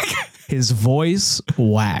 whack. His voice,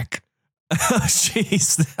 whack.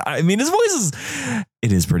 Jeez. I mean, his voice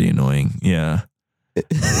is pretty annoying. Yeah.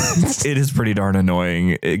 It is pretty darn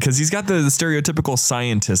annoying because he's got the stereotypical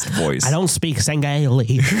scientist voice. I don't speak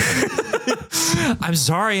Sangheili. I'm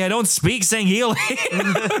sorry, I don't speak Sangheili.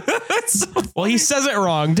 Well, he says it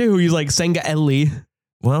wrong too. He's like Sangheili.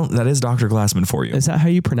 Well, that is Dr. Glassman for you. Is that how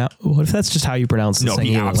you pronounce? What if that's just how you pronounce the Sangheili language?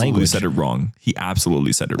 No, he absolutely said it wrong. He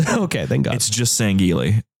absolutely said it wrong. Okay, thank God. It's just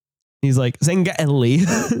Sangheili. He's like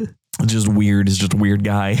Sangheili. Just weird. He's just a weird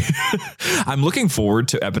guy. I'm looking forward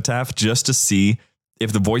to Epitaph just to see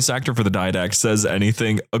if the voice actor for the Didact says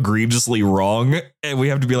anything egregiously wrong, and we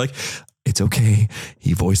have to be like, it's okay.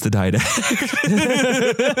 He voiced the Didact.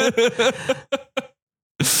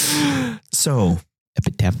 So,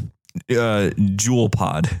 Epitaph. Jewel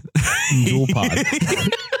Pod. Jewel Pod.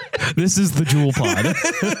 This is the Jewel Pod.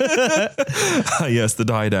 Yes, the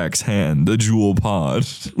Didact's hand. The Jewel Pod.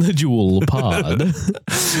 The Jewel Pod.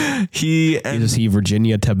 Is he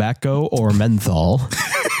Virginia Tobacco or menthol?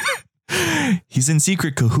 He's in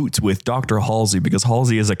secret cahoots with Dr. Halsey because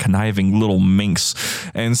Halsey is a conniving little minx.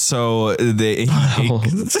 And so they...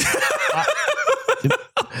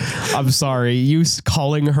 I'm sorry. You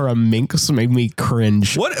calling her a minx made me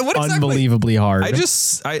cringe. What exactly? Unbelievably hard.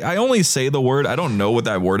 I only say the word. I don't know what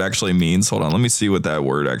that word actually means. Hold on. Let me see what that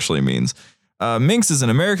word actually means. Minx is an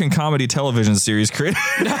American comedy television series created.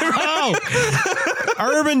 No.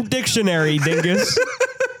 Urban Dictionary, dingus.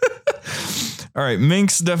 All right.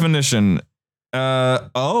 Minx definition.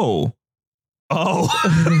 What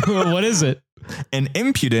is it? An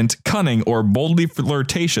impudent, cunning, or boldly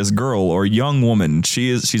flirtatious girl or young woman.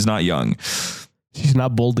 She's not young. She's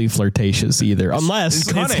not boldly flirtatious either, unless She's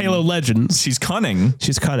it's cunning. Halo Legends. She's cunning.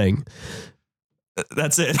 She's cunning.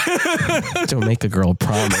 That's it. Don't make a girl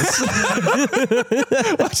promise.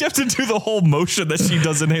 Why'd you have to do the whole motion that she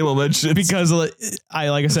does in Halo Legends? Because like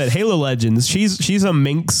I said, Halo Legends, she's a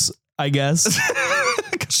minx, I guess.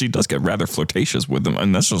 She does get rather flirtatious with them,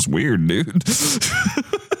 and that's just weird, dude.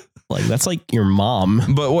 Like that's like your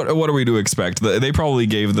mom. But what are we to expect? They probably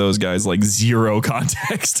gave those guys like zero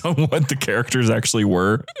context on what the characters actually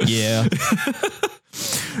were. Yeah.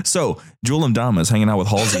 So Jewel Mdama is hanging out with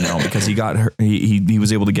Halsey now because he got her. He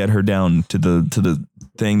was able to get her down to the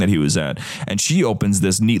thing that he was at, and she opens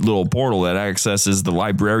this neat little portal that accesses the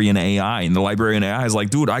librarian AI, and the librarian AI is like,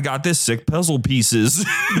 "Dude, I got this sick puzzle pieces."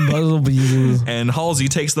 And Halsey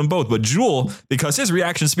takes them both, but Jewel, because his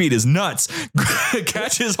reaction speed is nuts,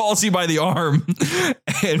 catches Halsey by the arm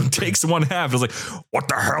and takes one half. It's like, "What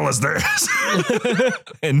the hell is this?"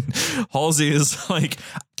 And Halsey is like,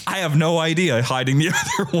 I have no idea, hiding the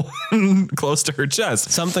other one close to her chest.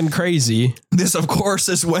 Something crazy. This, of course,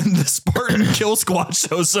 is when the Spartan kill squad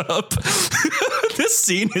shows up. This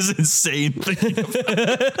scene is insane.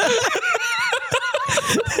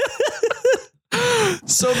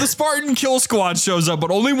 So the Spartan kill squad shows up, but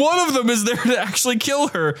only one of them is there to actually kill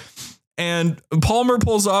her. And Palmer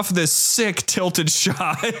pulls off this sick tilted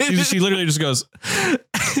shot. She literally just goes,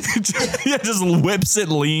 yeah, just whips it,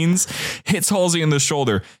 leans, hits Halsey in the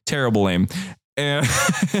shoulder. Terrible aim.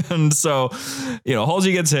 And so,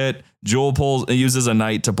 Halsey gets hit. Jewel uses a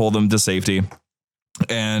knight to pull them to safety,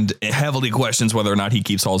 and heavily questions whether or not he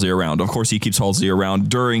keeps Halsey around. Of course, he keeps Halsey around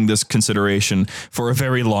during this consideration for a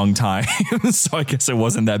very long time. So I guess it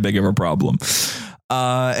wasn't that big of a problem.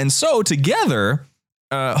 And so together,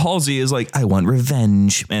 Halsey is like, I want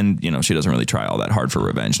revenge. And, she doesn't really try all that hard for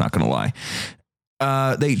revenge, not going to lie.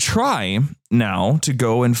 They try now to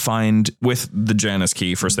go and find, with the Janus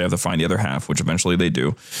key, first they have to find the other half, which eventually they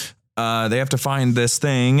do. They have to find this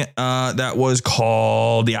thing that was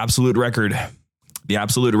called the Absolute Record. The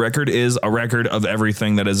Absolute Record is a record of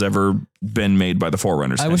everything that has ever been made by the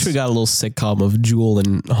Forerunners. I wish we got a little sitcom of Jewel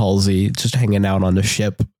and Halsey just hanging out on the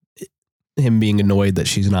ship. Him being annoyed that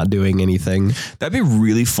she's not doing anything. That'd be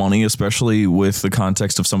really funny, especially with the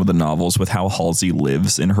context of some of the novels with how Halsey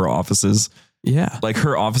lives in her offices. Yeah. Like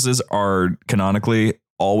her offices are canonically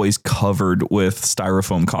always covered with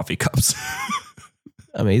styrofoam coffee cups.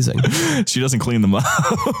 Amazing. She doesn't clean them up.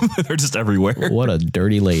 They're just everywhere. What a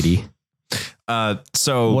dirty lady.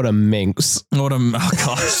 So what a minx. Oh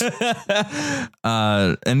gosh.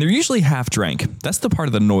 And they're usually half drank. That's the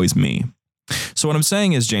part that annoys me. So what I'm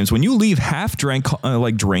saying is, James, when you leave half drank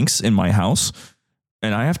like drinks in my house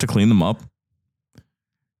and I have to clean them up,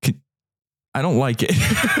 I don't like it.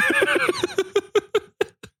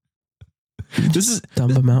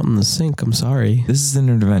 Dump them out in the sink. I'm sorry. This is an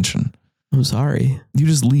intervention. I'm sorry. You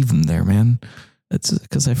just leave them there, man. That's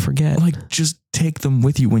because I forget. Like, just take them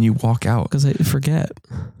with you when you walk out. Because I forget.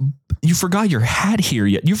 You forgot your hat here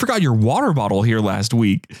yet. You forgot your water bottle here last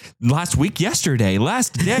week. Yesterday.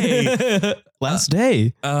 Last day. Last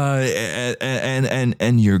day.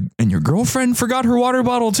 And your girlfriend forgot her water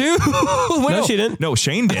bottle too? No, she didn't. No,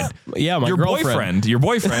 Shane did. Yeah, my girlfriend. Your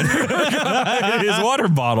boyfriend forgot his water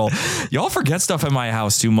bottle. Y'all forget stuff in my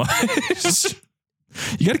house too much.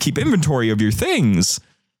 You got to keep inventory of your things.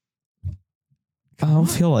 I don't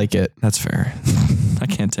feel like it. That's fair. I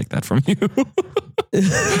can't take that from you.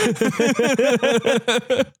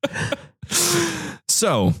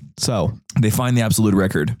 So they find the Absolute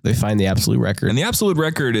Record. They find the Absolute Record. And the Absolute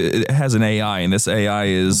Record, it has an AI, and this AI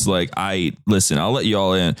is like, listen, I'll let you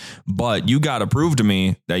all in, but you got to prove to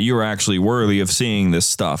me that you're actually worthy of seeing this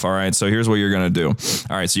stuff. All right. So here's what you're going to do.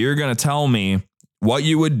 All right. So you're going to tell me what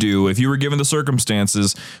you would do if you were given the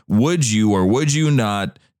circumstances. Would you or would you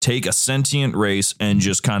not take a sentient race and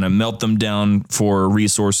just kind of melt them down for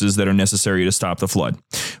resources that are necessary to stop the flood?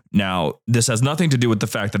 Now, this has nothing to do with the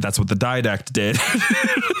fact that that's what the Didact did.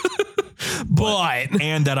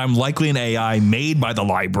 And that I'm likely an AI made by the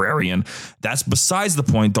librarian. That's besides the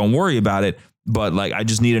point. Don't worry about it. But like, I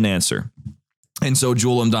just need an answer. And so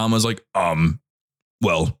Jewel Mdama is like,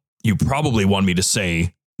 well, you probably want me to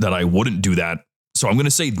say that I wouldn't do that. So I'm going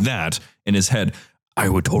to say that in his head. I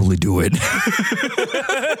would totally do it.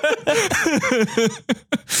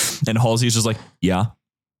 And Halsey's just like, yeah.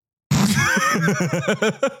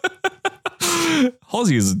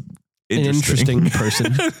 Halsey is an interesting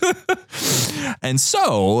person. And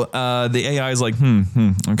so the AI is like,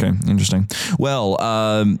 okay, interesting.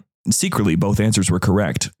 Well, secretly, both answers were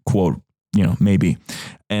correct. Quote, maybe.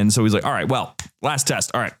 And so he's like, all right, well, last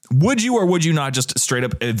test. All right. Would you or would you not just straight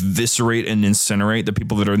up eviscerate and incinerate the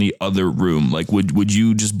people that are in the other room? Like, would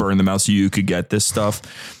you just burn them out so you could get this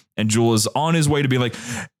stuff? And Jewel is on his way to be like,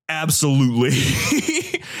 absolutely.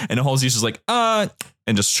 And Halsey's just like, and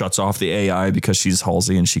just shuts off the AI because she's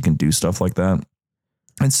Halsey and she can do stuff like that.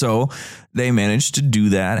 And so they managed to do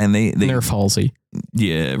that. And they nerf Halsey.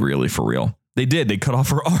 Yeah, really, for real. They did. They cut off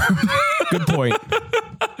her arm. Good point.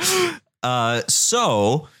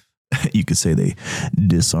 So you could say they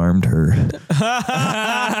disarmed her.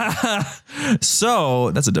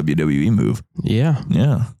 So that's a WWE move. Yeah.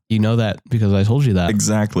 Yeah. You know that because I told you that.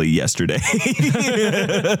 Exactly yesterday.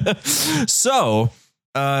 So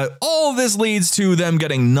all this leads to them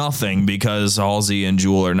getting nothing because Halsey and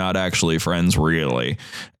Jewel are not actually friends, really.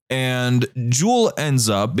 And Jewel ends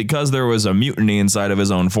up, because there was a mutiny inside of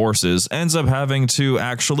his own forces, ends up having to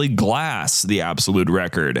actually glass the absolute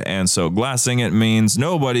record. And so glassing it means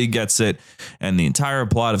nobody gets it. And the entire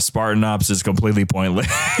plot of Spartan Ops is completely pointless.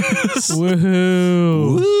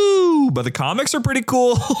 Woohoo. Woo! But the comics are pretty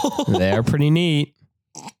cool. They're pretty neat.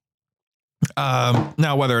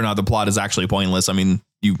 Now, whether or not the plot is actually pointless, I mean,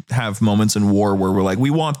 you have moments in war where we're like, we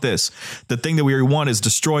want this. The thing that we want is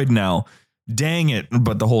destroyed now. Dang it.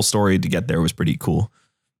 But the whole story to get there was pretty cool.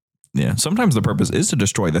 Yeah. Sometimes the purpose is to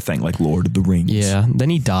destroy the thing, like Lord of the Rings. Yeah. Then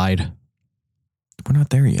he died. We're not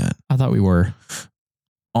there yet. I thought we were.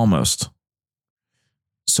 Almost.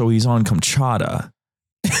 So he's on Kamchatka.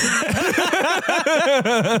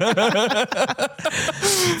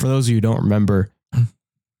 For those of you who don't remember,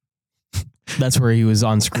 that's where he was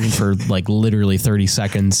on screen for like literally 30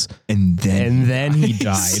 seconds. And then he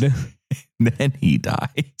died. Then he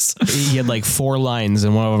dies. He had like 4 lines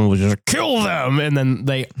and one of them was just kill them. And then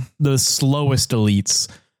the slowest elites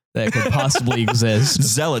that could possibly exist.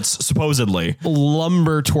 Zealots, supposedly.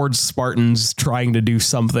 Lumber towards Spartans trying to do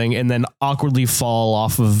something and then awkwardly fall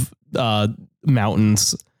off of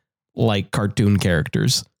mountains like cartoon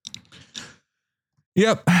characters.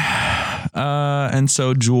 Yep. And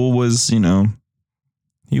so Jewel was,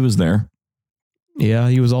 he was there. Yeah,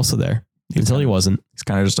 he was also there until he wasn't. He's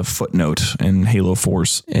kind of just a footnote in Halo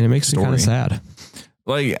 4's and it makes me kind of story. sad.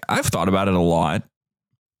 Like, I've thought about it a lot.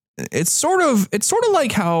 It's sort of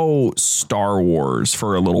like how Star Wars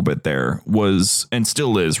for a little bit there was, and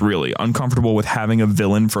still is, really uncomfortable with having a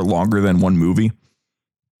villain for longer than one movie.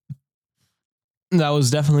 That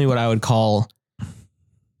was definitely what I would call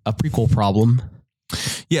a prequel problem.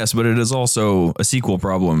 Yes, but it is also a sequel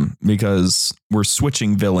problem because we're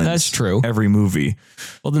switching villains. That's true. Every movie.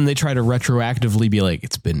 Well, then they try to retroactively be like,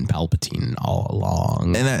 it's been Palpatine all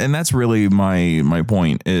along. And that's really my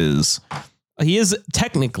point is... He is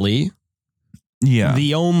technically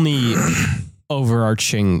the only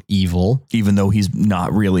overarching evil. Even though he's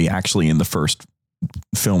not really actually in the first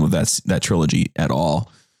film of that trilogy at all.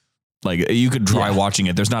 Like, you could try watching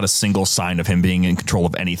it. There's not a single sign of him being in control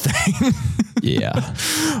of anything. Yeah.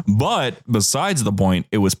 But besides the point,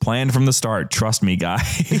 it was planned from the start. Trust me,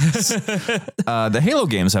 guys. The Halo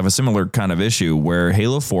games have a similar kind of issue where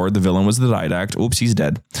Halo 4, the villain was the Didact. Oops, he's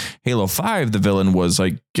dead. Halo 5, the villain was,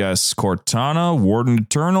 I guess, Cortana, Warden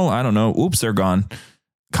Eternal. I don't know. Oops, they're gone.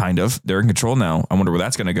 Kind of. They're in control now. I wonder where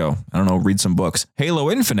that's going to go. I don't know. Read some books. Halo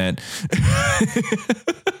Infinite.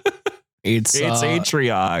 It's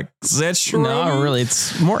Atriox. That's true. No, really,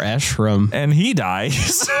 it's more Eshram. And he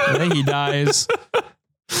dies. Yeah, he dies.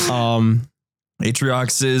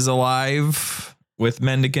 Atriox is alive with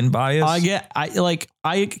mendicant bias.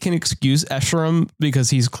 I can excuse Eshram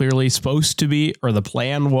because he's clearly supposed to be, or the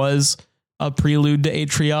plan was a prelude to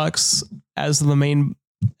Atriox as the main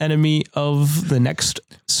enemy of the next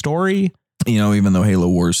story. Even though Halo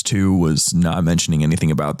Wars 2 was not mentioning anything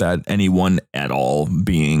about that, anyone at all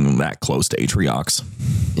being that close to Atriox.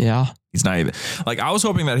 Yeah. He's not even, like, I was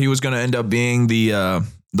hoping that he was going to end up being the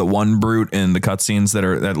one brute in the cutscenes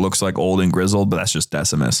that looks like old and grizzled, but that's just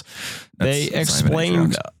Decimus. They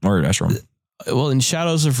explained, or Eshram. Well, in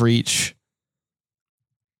Shadows of Reach,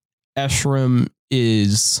 Eshram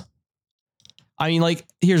is, I mean, like,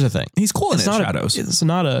 here's the thing. He's cool in Shadows. It's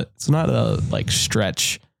not a like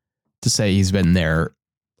stretch to say he's been there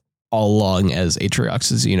all along as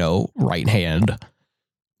Atriox's, right hand.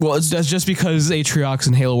 Well, that's just because Atriox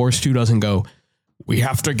in Halo Wars 2 doesn't go, we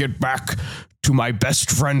have to get back to my best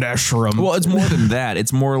friend Eshram. Well, it's more than that.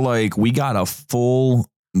 It's more like we got a full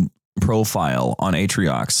profile on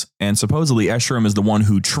Atriox, and supposedly Eshram is the one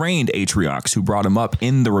who trained Atriox, who brought him up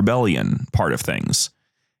in the rebellion part of things.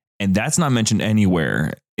 And that's not mentioned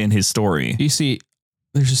anywhere in his story. You see,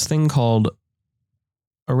 there's this thing called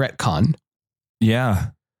a retcon.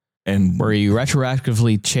 Yeah. And where you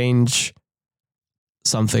retroactively change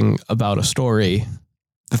something about a story.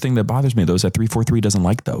 The thing that bothers me, though, is that 343 doesn't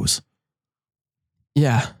like those.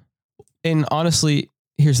 Yeah. And honestly,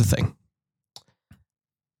 here's the thing.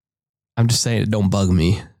 I'm just saying it don't bug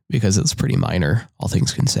me because it's pretty minor, all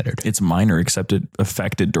things considered. It's minor, except it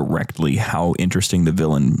affected directly how interesting the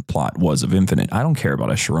villain plot was of Infinite. I don't care about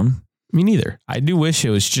Escharum. Me neither. I do wish it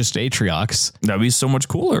was just Atriox. That'd be so much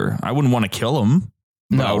cooler. I wouldn't want to kill him.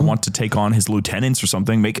 But I would want to take on his lieutenants or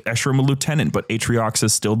something, make Escharum a lieutenant, but Atriox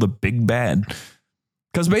is still the big bad.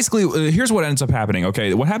 Because basically, here's what ends up happening.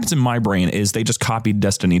 Okay, what happens in my brain is they just copied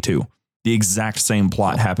Destiny 2. The exact same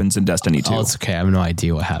plot happens in Destiny 2. Oh, it's okay. I have no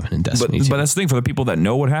idea what happened in Destiny 2. But that's the thing. For the people that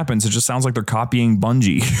know what happens, it just sounds like they're copying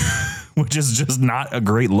Bungie, which is just not a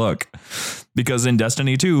great look. Because in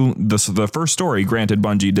Destiny 2, the first story, granted,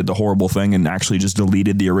 Bungie did the horrible thing and actually just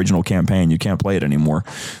deleted the original campaign. You can't play it anymore.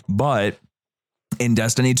 But in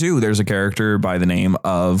Destiny 2, there's a character by the name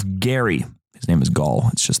of Gary. His name is Gaul.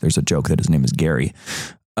 It's just there's a joke that his name is Gary.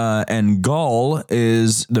 And Gaul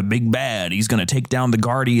is the big bad. He's going to take down the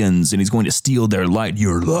Guardians and he's going to steal their light.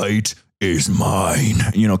 Your light is mine,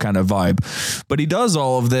 kind of vibe. But he does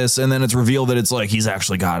all of this. And then it's revealed that it's like he's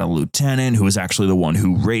actually got a lieutenant who is actually the one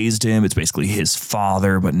who raised him. It's basically his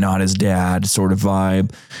father, but not his dad sort of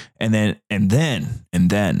vibe. And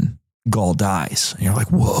then Gaul dies. And you're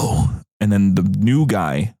like, whoa. And then the new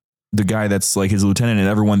guy, the guy that's like his lieutenant and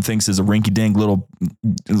everyone thinks is a rinky-dink little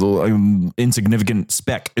insignificant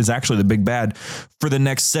speck, is actually the big bad for the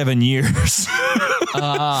next 7 years.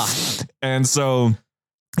 And so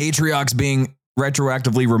Atriox being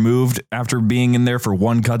retroactively removed after being in there for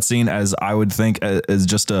one cutscene, as I would think as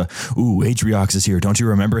just Atriox is here. Don't you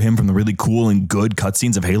remember him from the really cool and good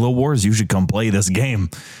cutscenes of Halo Wars? You should come play this game.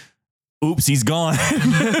 Oops, he's gone.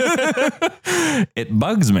 It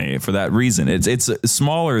bugs me for that reason. It's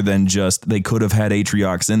smaller than just they could have had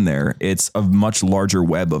Atriox in there. It's a much larger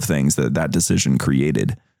web of things that decision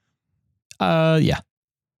created. Yeah.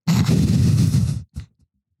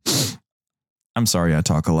 I'm sorry I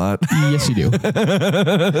talk a lot. Yes, you do.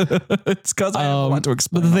 It's because I want to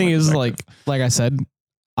explain. But the thing is, like I said,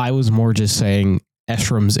 I was more just saying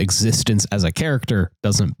Escherum's existence as a character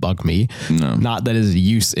doesn't bug me. No. Not that his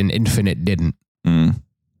use in Infinite didn't. Do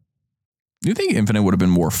you think Infinite would have been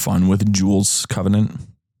more fun with Jules' Covenant?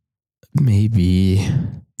 Maybe.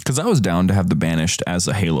 Because I was down to have the Banished as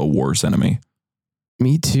a Halo Wars enemy.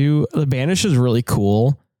 Me too. The Banished is really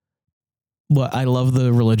cool. But I love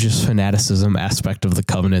the religious fanaticism aspect of the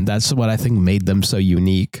Covenant. That's what I think made them so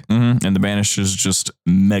unique. Mm-hmm. And the Banished is just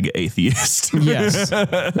mega atheist. Yes.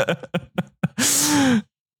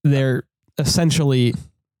 They're essentially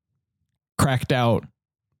cracked out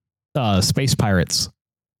space pirates.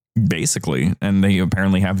 Basically. And they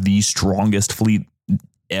apparently have the strongest fleet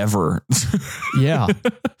ever. Yeah.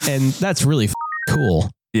 And that's really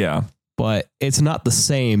cool. Yeah. But it's not the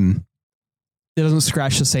same. It doesn't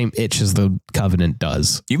scratch the same itch as the Covenant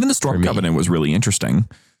does. Even the Storm Covenant was really interesting.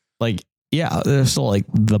 Like, yeah, they're still like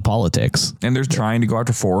the politics. And they're trying to go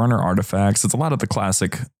after Forerunner artifacts. It's a lot of the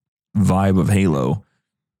classic vibe of Halo.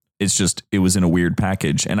 It's just, it was in a weird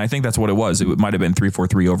package. And I think that's what it was. It might have been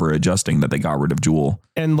 343 over adjusting that they got rid of Jewel.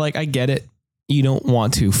 And like, I get it. You don't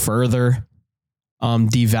want to further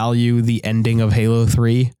devalue the ending of Halo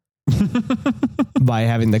 3 by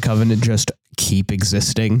having the Covenant just keep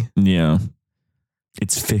existing. Yeah.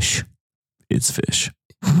 It's fish. It's fish.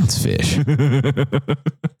 It's fish.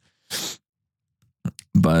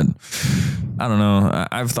 But I don't know.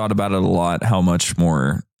 I've thought about it a lot, how much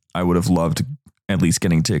more I would have loved at least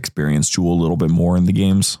getting to experience Jewel a little bit more in the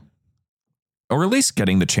games. Or at least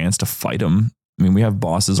getting the chance to fight him. I mean, we have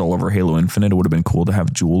bosses all over Halo Infinite. It would have been cool to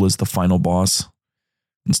have Jewel as the final boss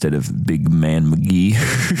instead of Big Man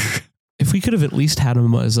McGee. If we could have at least had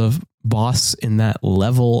him as a boss in that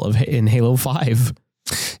level in Halo 5.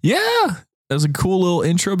 Yeah, that was a cool little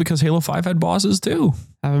intro because Halo 5 had bosses too.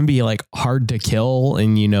 Have him be like hard to kill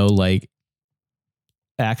and, like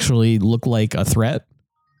actually look like a threat.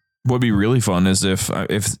 What'd be really fun is if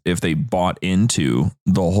they bought into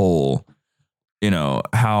the whole,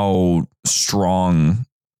 how strong,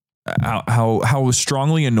 how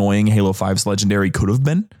strongly annoying Halo 5's Legendary could have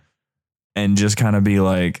been, and just kind of be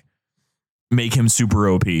like, make him super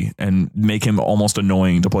OP and make him almost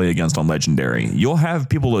annoying to play against on Legendary. You'll have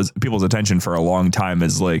people's attention for a long time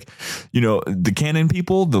as like, the canon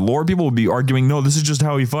people, the lore people will be arguing, no, this is just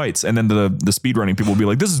how he fights. And then the speedrunning people will be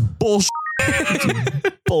like, this is bullshit.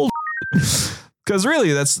 Because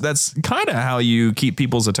really, that's kind of how you keep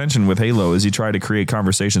people's attention with Halo, is you try to create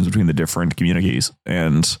conversations between the different communities.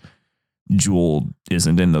 And Jewel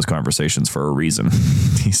isn't in those conversations for a reason.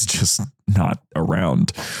 He's just not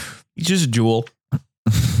around. He's just Jewel.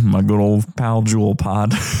 My good old pal Jewel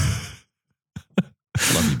Pod.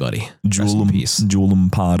 Love you, buddy. Jewel peace.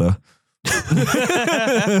 Poda.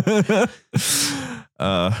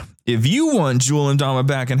 If you want Jewel and Mdama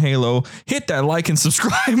back in Halo, hit that like and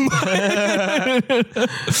subscribe button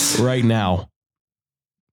right now.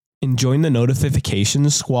 And join the notification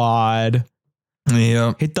squad.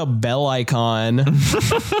 Yeah. Hit the bell icon.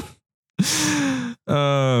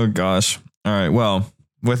 Oh, gosh. All right. Well,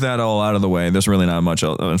 with that all out of the way, there's really not much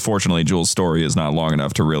else. Unfortunately, Jewel's story is not long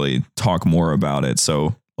enough to really talk more about it.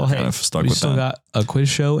 So Well, hey, kind of stuck we with still that. got a quiz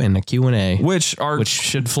show and a Q&A, Which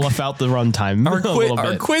should fluff out the runtime a little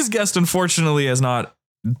our bit. quiz guest, unfortunately, has not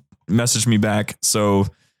messaged me back. So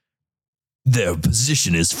their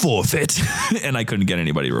position is forfeit. And I couldn't get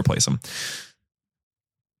anybody to replace him.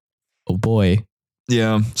 Oh, boy.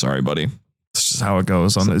 Yeah. Sorry, buddy. It's just how it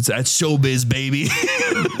goes. That's showbiz, baby.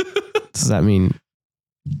 Does that mean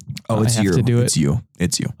Oh, I it's have you. to do It's you.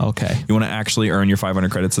 It's you. okay? You want to actually earn your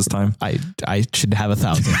 500 credits this time? I should have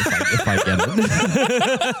 1,000 if I get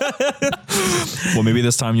it. Well, maybe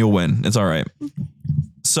this time you'll win. It's all right.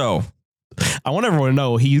 So, I want everyone to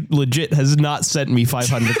know he legit has not sent me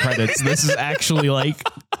 500 credits. This is actually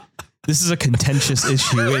this is a contentious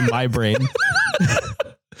issue in my brain.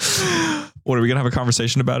 what are we gonna have a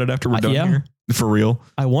conversation about it after we're done yeah. here? For real?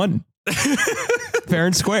 I won. Fair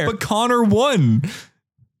and square. But Connor won.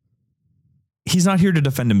 He's not here to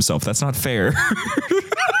defend himself. That's not fair.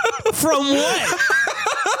 From what?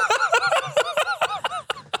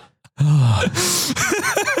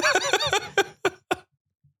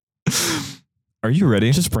 Are you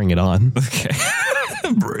ready? Just bring it on. Okay.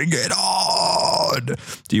 Bring it on.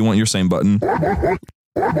 Do you want your same button?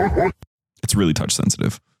 It's really touch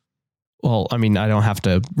sensitive. Well, I mean, I don't have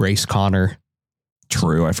to race Connor.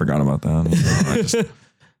 True. I forgot about that.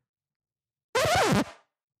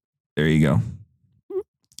 There you go.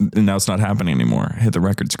 And now it's not happening anymore. Hit the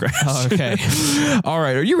record scratch. Oh, okay. All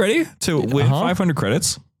right. Are you ready to win 500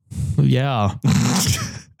 credits? Yeah.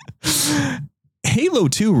 Halo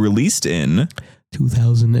 2 released in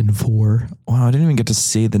 2004. Wow, I didn't even get to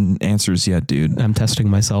say the answers yet, dude. I'm testing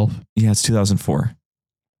myself. Yeah, it's 2004.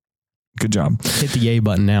 Good job. Hit the A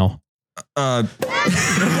button now.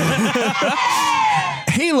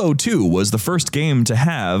 Halo 2 was the first game to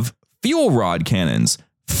have fuel rod cannons,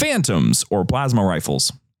 phantoms, or plasma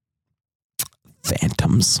rifles.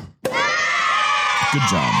 Phantoms. Good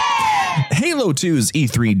job. Halo 2's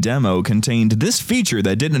E3 demo contained this feature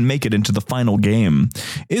that didn't make it into the final game.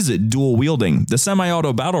 Is it dual wielding, the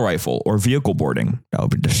semi-auto battle rifle, or vehicle boarding? That would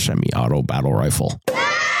be the semi-auto battle rifle.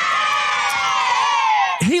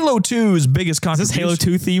 Halo 2's biggest contribution. Is this Halo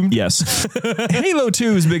 2 themed? Yes. Halo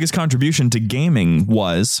 2's biggest contribution to gaming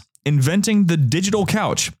was inventing the digital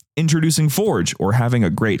couch, introducing Forge, or having a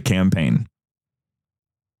great campaign.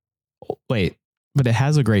 Wait, but it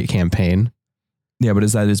has a great campaign. Yeah, but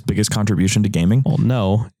is that his biggest contribution to gaming? Well,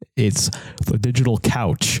 no, it's the digital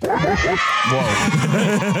couch. Whoa.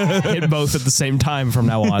 Hit both at the same time from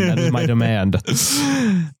now on. That is my demand.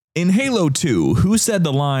 In Halo 2, who said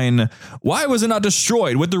the line, "Why was it not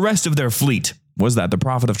destroyed with the rest of their fleet?" Was that the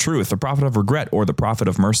Prophet of Truth, the Prophet of Regret, or the Prophet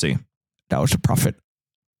of Mercy? That was the Prophet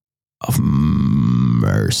of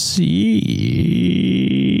Mercy.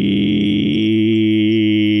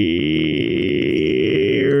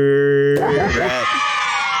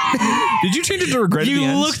 Did you change it to Regret at the You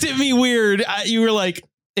end? looked at me weird. You were like,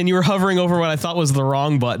 and you were hovering over what I thought was the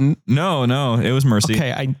wrong button. No, it was Mercy.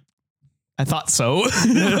 Okay, I thought so.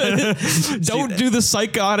 Don't do the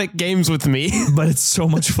psychotic games with me. But it's so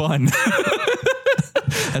much fun.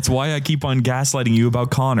 That's why I keep on gaslighting you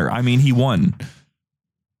about Connor. I mean, he won.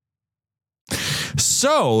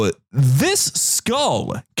 So this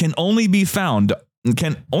skull can only be found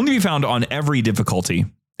on every difficulty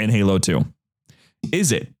in Halo 2.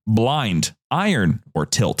 Is it blind, iron, or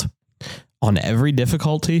tilt? On every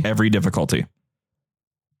difficulty? Every difficulty.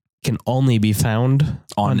 Can only be found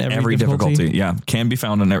On every difficulty. Yeah. Can be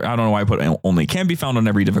found on every, I don't know why I put only. Can be found on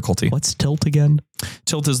every difficulty. What's tilt again?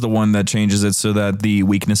 Tilt is the one that changes it so that the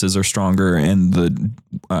weaknesses are stronger and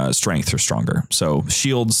the strengths are stronger. So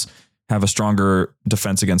shields have a stronger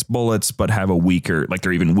defense against bullets, but have a weaker, like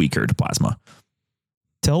they're even weaker to plasma.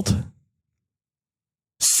 Tilt?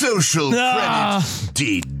 Social credit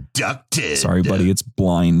deducted. Sorry, buddy. It's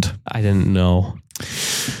blind. I didn't know.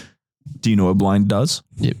 Do you know what blind does?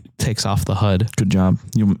 It takes off the HUD. Good job.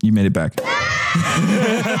 You made it back.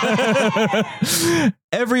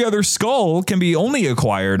 Every other skull can be only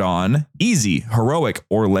acquired on easy, heroic,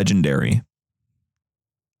 or legendary.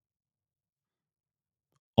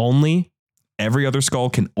 Only? Every other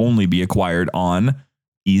skull can only be acquired on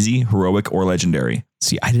easy, heroic, or legendary.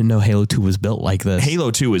 See, I didn't know Halo 2 was built like this.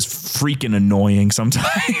 Halo 2 is freaking annoying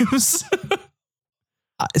sometimes.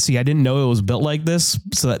 See, I didn't know it was built like this.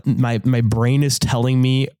 So that my brain is telling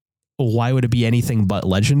me, why would it be anything but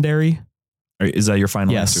legendary? Is that your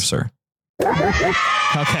final Yes. answer, sir?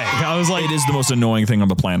 Okay. I was like, It is the most annoying thing on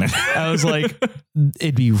the planet. I was like,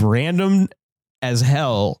 it'd be random as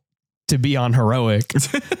hell to be on heroic.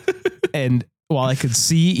 And while I could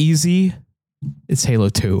see easy, it's Halo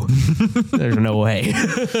 2. There's no way.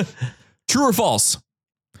 True or false?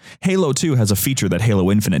 Halo 2 has a feature that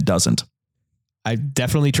Halo Infinite doesn't.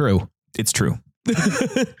 Definitely true. It's true.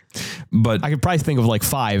 But I could probably think of like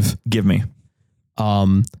 5. give me.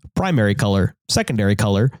 Primary color, secondary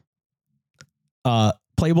color,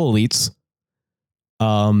 playable elites,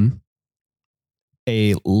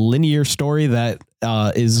 a linear story that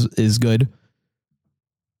is good.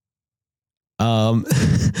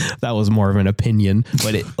 That was more of an opinion,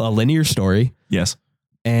 but a linear story Yes.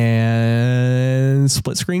 and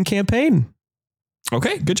split screen campaign.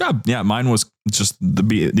 Okay, good job. Yeah, mine was just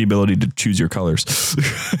the ability to choose your colors.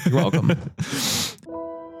 You're welcome.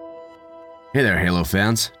 Hey there, Halo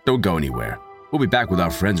fans. Don't go anywhere. We'll be back with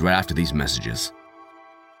our friends right after these messages.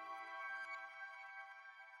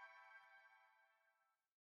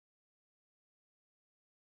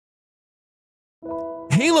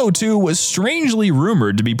 Halo 2 was strangely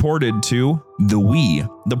rumored to be ported to the Wii,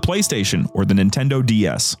 the PlayStation, or the Nintendo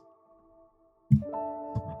DS.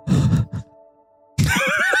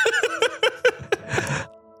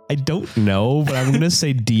 I don't know, but I'm going to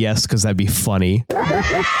say DS because that'd be funny.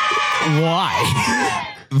 Why?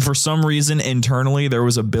 For some reason, internally, there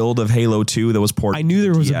was a build of Halo 2 that was ported I knew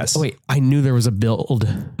there was DS, I knew there was a build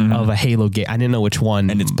of a Halo game. I didn't know which one.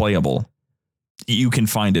 and it's playable. You can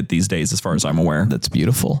find it these days, as far as I'm aware. That's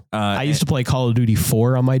beautiful. I used to play Call of Duty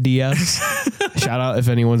 4 on my DS. Shout out if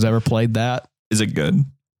anyone's ever played that. Is it good?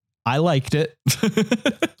 I liked it.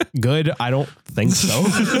 Good? I don't think so.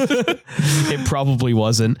 It probably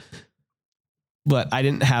wasn't. But I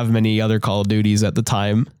didn't have many other Call of Duties at the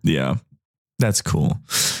time. Yeah. That's cool.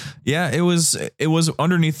 Yeah, it was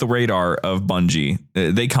underneath the radar of Bungie.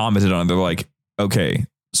 They commented on it. They're like, okay,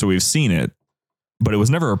 so we've seen it, but it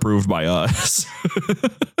was never approved by us.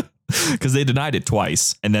 Because they denied it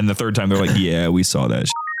twice. And then the third time they're like, yeah, we saw that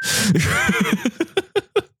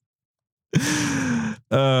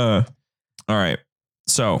all right.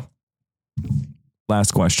 So,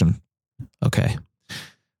 last question. Okay.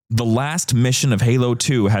 The last mission of Halo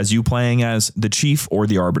 2 has you playing as the Chief or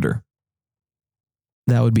the Arbiter?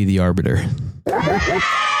 That would be the Arbiter. You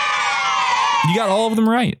got all of them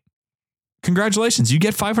right. Congratulations. You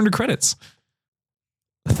get 500 credits.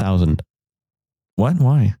 1,000. What?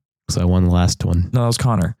 Why? Because I won the last one. No, that was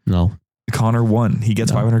Connor. No. Connor won. He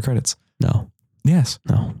gets 500 credits. No. Yes.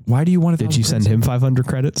 No. Why do you want to? Did you send him 500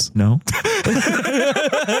 credits? No.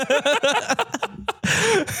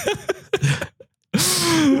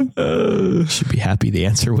 Should be happy the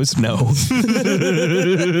answer was no.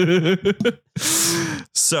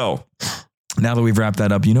 So, now that we've wrapped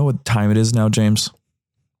that up, you know what time it is now, James?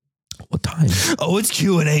 What time? Oh, it's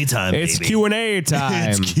Q&A time, It's baby. Q&A time.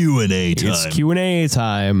 It's Q&A time. It's Q&A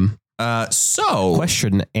time. So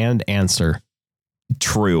Question and answer.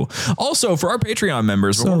 true. Also, for our Patreon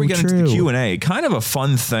members, before So we get into the true. Q&A, kind of a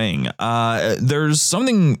fun thing. There's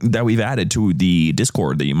something that we've added to the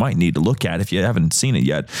Discord that you might need to look at if you haven't seen it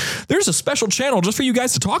yet. There's a special channel just for you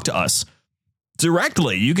guys to talk to us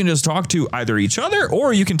directly. You can just talk to either each other,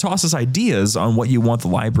 or you can toss us ideas on what you want the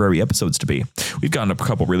library episodes to be. We've gotten a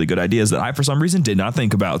couple really good ideas that I, for some reason, did not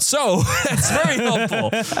think about. So that's very helpful.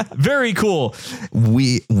 Very cool.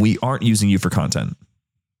 We aren't using you for content.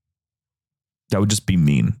 That would just be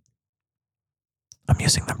mean. I'm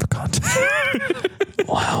using them for content.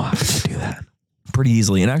 Wow, how could you do that? Pretty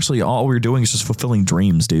easily. And actually, all we're doing is just fulfilling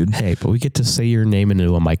dreams, dude. Hey, but we get to say your name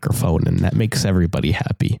into a microphone, and that makes everybody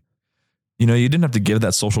happy. You know, you didn't have to give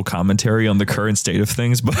that social commentary on the current state of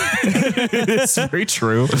things, but it's very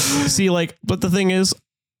true. See, but the thing is,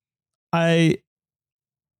 I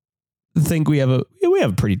think we have a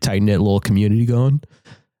pretty tight knit little community going.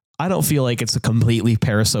 I don't feel like it's a completely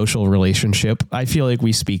parasocial relationship. I feel like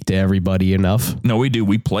we speak to everybody enough. No, we do.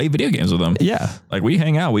 We play video games with them. Yeah. Like we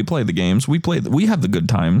hang out, we play the games, we have the good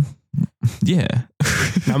time. Yeah.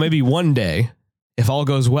 Now, maybe one day, if all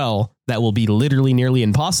goes well, that will be literally nearly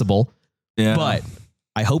impossible. Yeah. But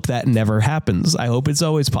I hope that never happens. I hope it's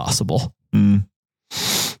always possible.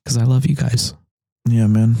 Because I love you guys. Yeah,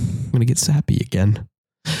 man. I'm going to get sappy again.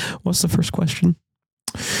 What's the first question?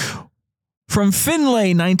 From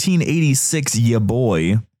Finlay 1986, ya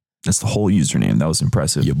boy. That's the whole username. That was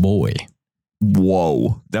impressive. Your boy.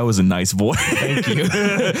 Whoa, that was a nice voice. Thank you.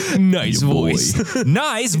 Nice voice.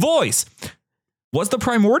 Nice voice. Was the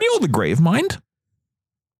primordial the grave mind?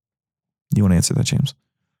 You want to answer that, James?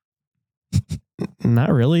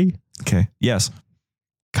 Not really. Okay. Yes.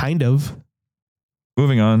 Kind of.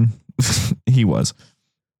 Moving on. He was.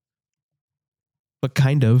 But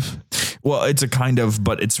kind of. Well, it's a kind of,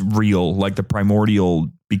 but it's real. Like the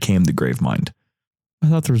primordial became the grave mind. I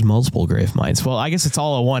thought there was multiple grave minds. Well, I guess it's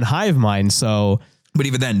all a one hive mind, so... But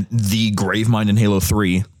even then, the grave mind in Halo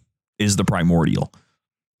 3 is the primordial.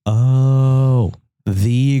 Oh,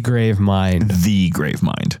 the grave mind. The grave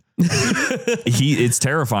mind. It's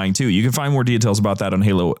terrifying too. You can find more details about that on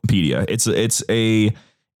Halopedia. It's a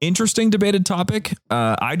interesting debated topic.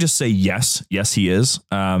 I just say yes, he is.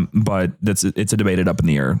 But it's a debated up in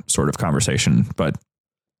the air sort of conversation. But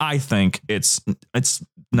I think it's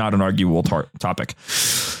not an arguable topic.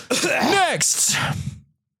 Next,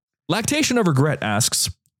 Lactation of Regret asks,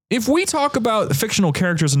 if we talk about fictional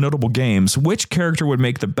characters in notable games, which character would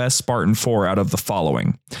make the best Spartan 4 out of the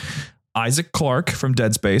following? Isaac Clarke from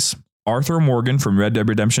Dead Space, Arthur Morgan from Red Dead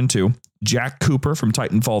Redemption 2, Jack Cooper from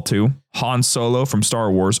Titanfall 2, Han Solo from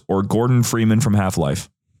Star Wars, or Gordon Freeman from Half-Life?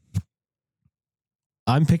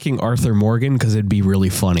 I'm picking Arthur Morgan because it'd be really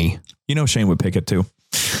funny. You know Shane would pick it too.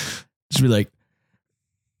 Just be like,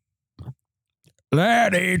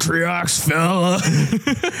 that Atriox fella,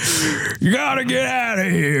 you gotta get out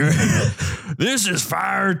of here. This is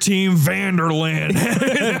Fire Team Vanderland.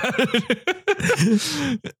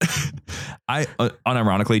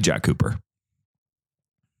 Unironically, Jack Cooper.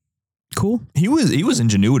 Cool. He was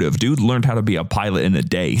ingenuitive. Dude learned how to be a pilot in a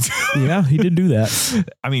day. Yeah, he did do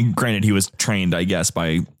that. I mean, granted, he was trained, I guess,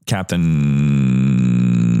 by Captain,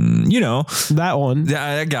 that one.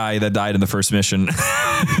 that guy that died in the first mission.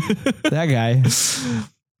 That guy.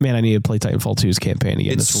 Man, I need to play Titanfall 2's campaign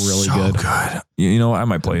again. It's really so good. You know, I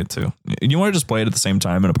might play it too. You want to just play it at the same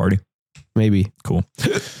time in a party? Maybe. Cool.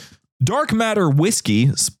 Dark Matter Whiskey,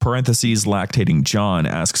 parentheses lactating John,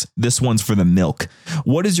 asks, this one's for the milk.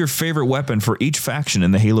 What is your favorite weapon for each faction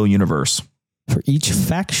in the Halo universe? For each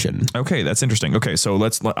faction? Okay, that's interesting. Okay, so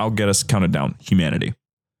I'll get us counted down. Humanity.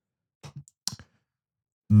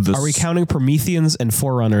 Are we counting Prometheans and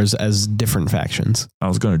Forerunners as different factions? I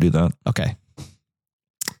was going to do that. Okay.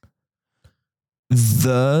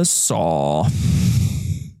 The Saw.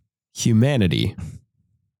 Humanity.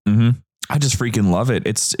 Mm-hmm. I just freaking love it.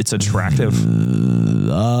 It's attractive.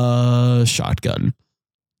 Shotgun.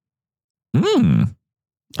 I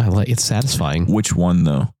like it's satisfying. Which one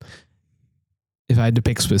though? If I had to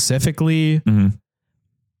pick specifically,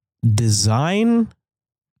 design,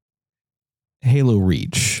 Halo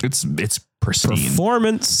Reach. It's pristine.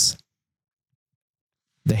 Performance.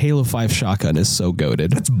 The Halo 5 shotgun is so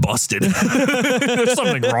goated. It's busted. There's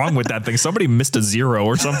something wrong with that thing. Somebody missed a 0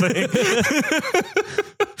 or something.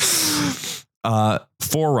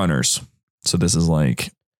 Forerunners. So this is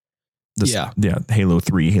like this. Yeah. Halo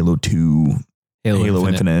 3, Halo 2, Halo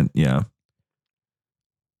Infinite. Yeah.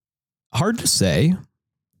 Hard to say.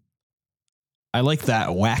 I like that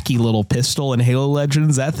wacky little pistol in Halo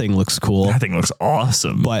Legends. That thing looks cool. That thing looks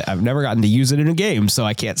awesome. But I've never gotten to use it in a game, so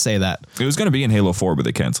I can't say that. It was going to be in Halo 4, but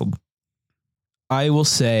they canceled. I will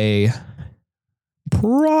say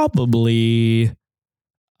probably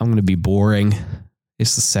I'm going to be boring.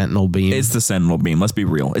 It's the Sentinel Beam. It's the Sentinel Beam. Let's be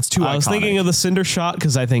real. It's too iconic. I was thinking of the Cinder Shot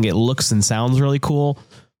because I think it looks and sounds really cool.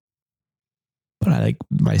 But I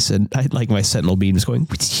like my Sentinel Beam just going.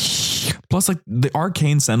 Plus, like the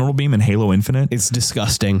arcane Sentinel Beam in Halo Infinite, it's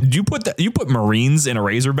disgusting. Did you put you put Marines in a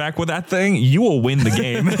Razorback with that thing? You will win the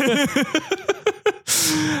game.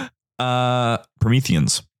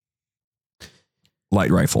 Prometheans, light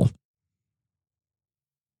rifle.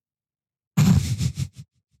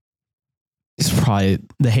 It's probably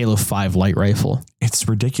the Halo 5 light rifle. It's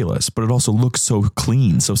ridiculous, but it also looks so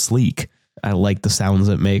clean, so sleek. I like the sounds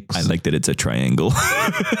it makes. I like that it's a triangle.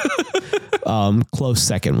 Close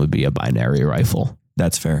second would be a binary rifle.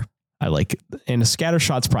 That's fair. I like it. And a scatter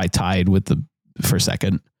shot's probably tied with the for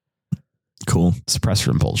second. Cool. Suppressor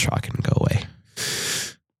and bolt shot can go away.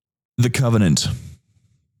 The Covenant.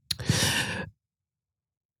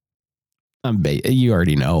 You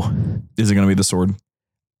already know. Is it going to be the sword?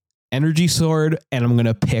 Energy sword, and I'm going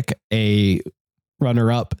to pick a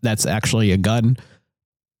runner-up that's actually a gun.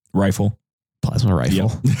 Rifle. Plasma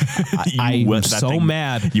rifle. Yep. I'm so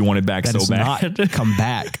mad. You want it back that so bad. Not come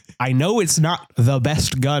back. I know it's not the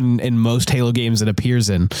best gun in most Halo games it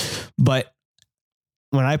appears in, but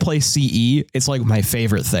when I play CE, it's like my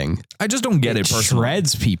favorite thing. I just don't get it personally.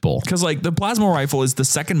 Shreds people. Because like the plasma rifle is the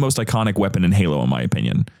second most iconic weapon in Halo, in my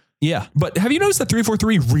opinion. Yeah. But have you noticed that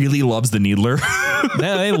 343 really loves the Needler?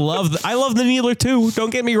 I love the Needler too.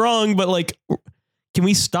 Don't get me wrong, but like, can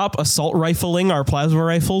we stop assault rifling our plasma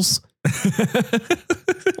rifles?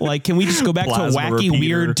 Like, can we just go back to a wacky, repeater,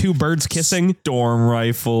 weird two birds kissing? Storm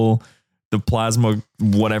rifle, the plasma,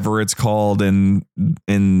 whatever it's called, and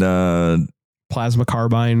plasma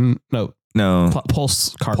carbine. No.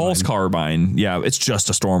 Pulse carbine. Pulse carbine. Yeah, it's just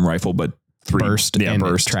a storm rifle, but burst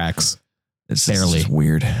tracks. It's barely just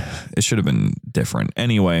weird. It should have been different.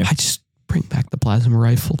 Anyway, I just bring back the plasma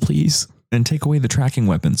rifle, please, and take away the tracking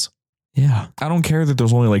weapons. Yeah, I don't care that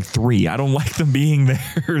there's only like 3. I don't like them being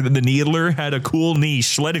there. The Needler had a cool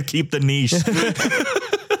niche. Let it keep the niche. And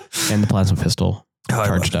the plasma pistol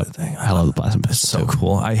charged up. I love the plasma pistol. So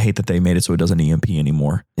cool. I hate that they made it so it doesn't EMP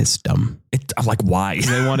anymore. It's dumb. I'm like, why?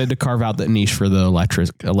 They wanted to carve out that niche for the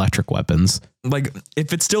electric weapons. Like,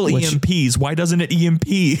 if it's still EMPs, why doesn't it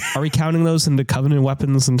EMP? Are we counting those into Covenant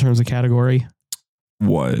weapons in terms of category?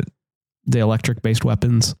 What? The electric based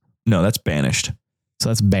weapons? No, that's banished. So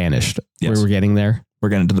that's banished. Yes. Where we're getting there. We're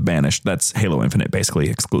getting to the banished. That's Halo Infinite, basically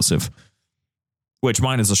exclusive. Which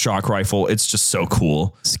mine is a shock rifle. It's just so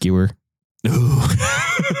cool. Skewer. Ooh.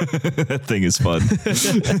 That thing is fun.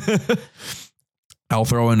 I'll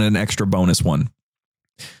throw in an extra bonus one.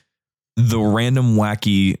 The random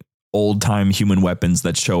wacky old time human weapons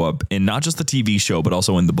that show up in not just the TV show, but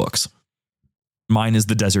also in the books. Mine is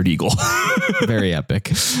the Desert Eagle. Very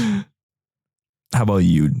epic. How about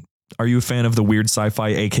you? Are you a fan of the weird sci-fi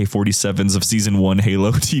AK-47s of season 1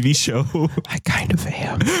 Halo TV show? I kind of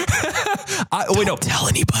am. Don't tell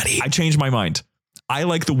anybody. I changed my mind. I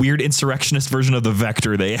like the weird insurrectionist version of the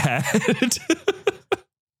Vector they had.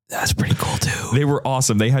 That's pretty cool too. They were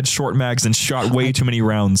awesome. They had short mags and shot way too many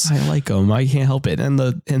rounds. I like them. I can't help it. And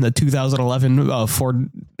the 2011 Ford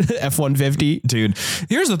F-150. Dude,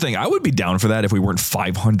 here's the thing. I would be down for that if we weren't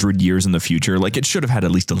 500 years in the future. Like, it should have had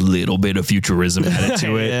at least a little bit of futurism added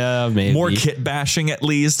to it. Yeah, maybe. More kit bashing at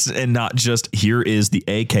least, and not just here is the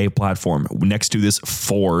AK platform next to this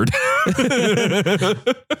Ford.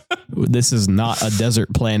 This is not a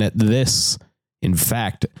desert planet. This, in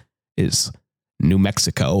fact, is New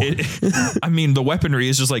Mexico. I mean, the weaponry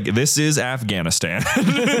is just like, this is Afghanistan.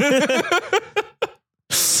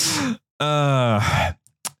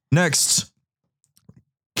 Next,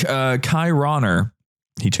 Kai Ronner,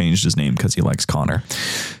 he changed his name because he likes Connor,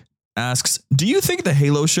 asks, do you think the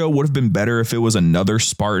Halo show would have been better if it was another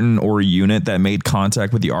Spartan or a unit that made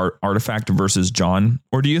contact with the artifact versus John?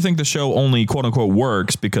 Or do you think the show only quote unquote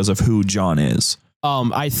works because of who John is?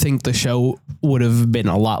 I think the show would have been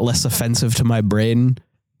a lot less offensive to my brain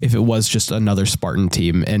if it was just another Spartan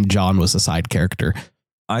team and John was a side character.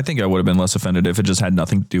 I think I would have been less offended if it just had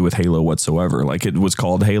nothing to do with Halo whatsoever. Like, it was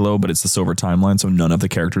called Halo, but it's the Silver Timeline, so none of the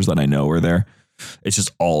characters that I know are there. It's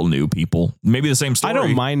just all new people. Maybe the same story. I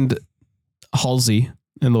don't mind Halsey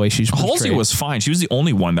and the way she's portrayed. Halsey was fine. She was the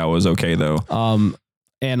only one that was okay, though.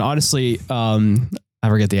 And honestly, I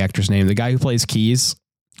forget the actor's name. The guy who plays Keys.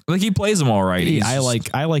 Like, he plays them all right. I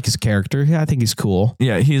like his character. Yeah, I think he's cool.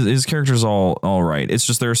 Yeah, his character's all right. It's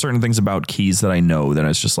just there are certain things about Keys that I know that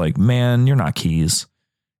it's just like, man, you're not Keys.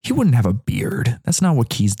 He wouldn't have a beard. That's not what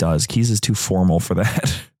Keys does. Keys is too formal for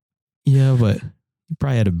that. Yeah, but he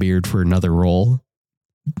probably had a beard for another role.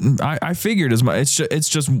 I figured as much. It's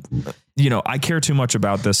just, you know, I care too much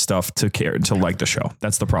about this stuff to like the show.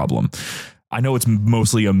 That's the problem. I know it's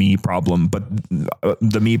mostly a me problem, but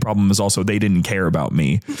the me problem is also they didn't care about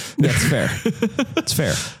me. That's fair. That's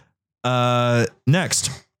fair. Next,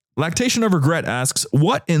 Lactation of Regret asks,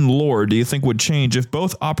 what in lore do you think would change if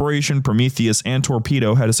both Operation Prometheus and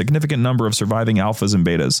Torpedo had a significant number of surviving alphas and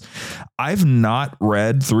betas? I've not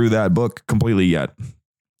read through that book completely yet,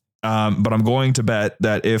 but I'm going to bet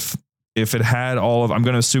that if it had all of, I'm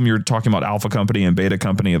going to assume you're talking about Alpha Company and Beta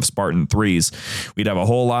Company of Spartan 3s, we'd have a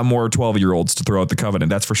whole lot more 12-year-olds to throw out the Covenant.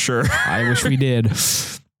 That's for sure. I wish we did.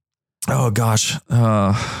 Oh, gosh.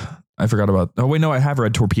 I forgot about, oh, wait, no, I have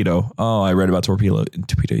read Torpedo. Oh, I read about Torpedo.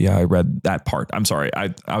 Yeah, I read that part. I'm sorry.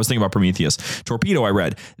 I was thinking about Prometheus. Torpedo, I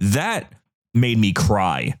read. That made me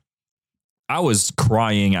cry. I was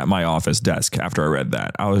crying at my office desk after I read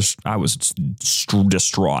that. I was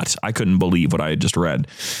distraught. I couldn't believe what I had just read.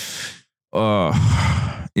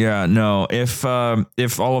 Yeah, no. If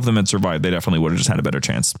all of them had survived, they definitely would have just had a better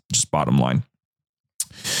chance. Just bottom line.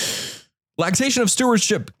 Lactation of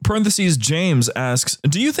Stewardship, parentheses, James asks,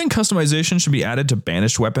 do you think customization should be added to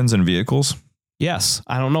banished weapons and vehicles? Yes.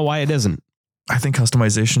 I don't know why it isn't. I think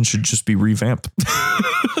customization should just be revamped.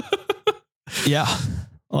 Yeah.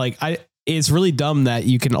 Like, it's really dumb that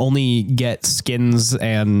you can only get skins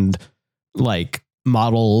and like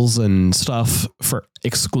models and stuff for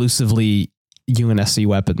exclusively UNSC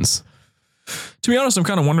weapons. To be honest, I'm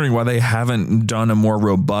kind of wondering why they haven't done a more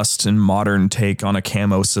robust and modern take on a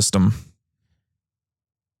camo system.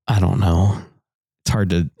 I don't know. It's hard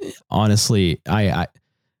to, honestly, I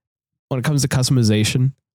when it comes to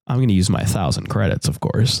customization, I'm going to use my 1,000 credits, of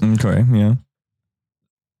course. Okay, yeah.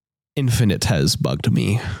 Infinite has bugged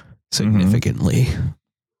me significantly.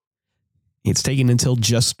 It's taken until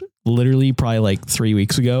just literally probably like 3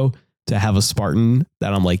 weeks ago to have a Spartan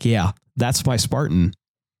that I'm like, yeah, that's my Spartan.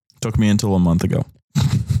 Took me until a month ago.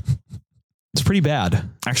 It's pretty bad.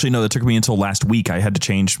 Actually, no, that took me until last week. I had to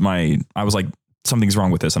change I was like, something's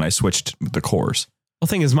wrong with this, and I switched the cores. Well,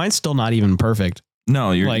 the thing is, mine's still not even perfect.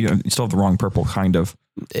 No, you still have the wrong purple, kind of.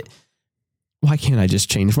 Why can't I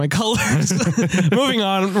just change my colors? Moving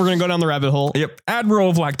on, we're going to go down the rabbit hole. Yep.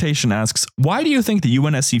 Admiral of Lactation asks, why do you think the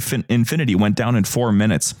UNSC Infinity went down in 4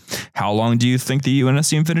 minutes? How long do you think the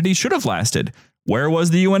UNSC Infinity should have lasted? Where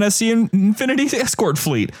was the UNSC Infinity escort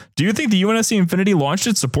fleet? Do you think the UNSC Infinity launched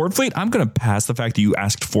its support fleet? I'm going to pass the fact that you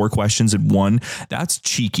asked 4 questions in one. That's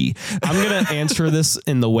cheeky. I'm going to answer this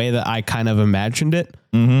in the way that I kind of imagined it.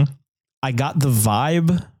 Mm-hmm. I got the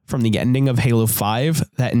vibe from the ending of Halo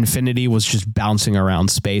 5 that Infinity was just bouncing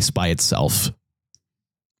around space by itself.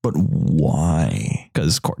 But why?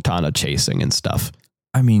 Because Cortana chasing and stuff.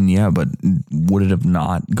 I mean, yeah, but would it have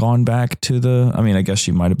not gone back to I guess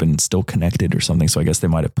she might have been still connected or something. So I guess they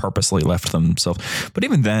might have purposely left themselves. But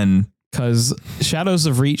even then, because Shadows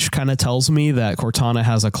of Reach kind of tells me that Cortana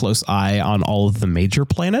has a close eye on all of the major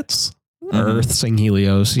planets, Earth,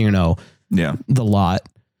 Helios, yeah, the lot.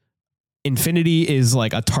 Infinity is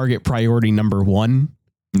like a target priority number 1.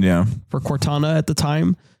 Yeah. For Cortana at the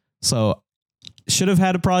time. So should have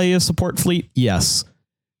had probably a support fleet. Yes.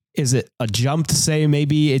 Is it a jump to say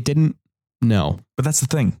maybe it didn't? No. But that's the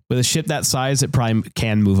thing. With a ship that size, it probably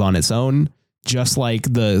can move on its own. Just like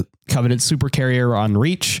the Covenant supercarrier on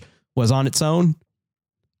Reach was on its own.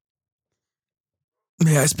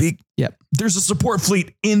 May I speak? Yep. There's a support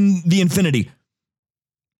fleet in the Infinity.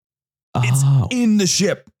 It's in the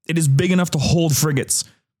ship. It is big enough to hold frigates.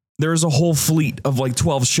 There is a whole fleet of like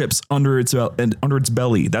 12 ships under its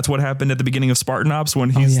belly. That's what happened at the beginning of Spartan Ops when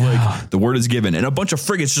he's like, the word is given, and a bunch of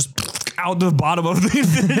frigates just out the bottom of the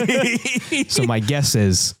Infinity. So my guess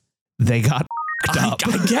is they got up.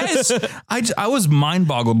 I guess. I was mind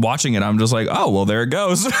boggled watching it. I'm just like, oh, well, there it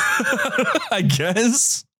goes. I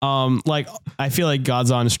guess. I feel like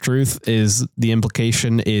God's honest truth is the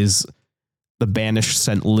implication is the Banished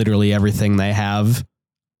sent literally everything they have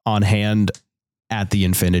on hand at the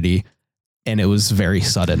Infinity, and it was very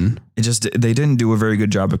sudden. They didn't do a very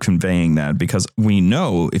good job of conveying that, because we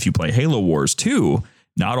know if you play Halo Wars 2,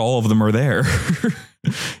 not all of them are there.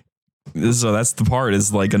 So that's the part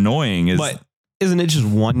is like annoying. But isn't it just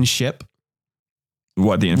one ship?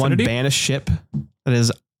 What, the Infinity? One Banished ship that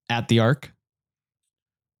is at the Ark?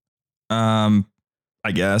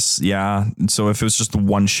 I guess, yeah. So if it was just the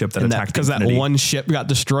one ship that attacked, because that one ship got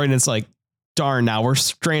destroyed, and it's like, darn, now we're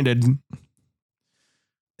stranded.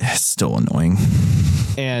 It's still annoying.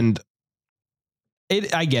 And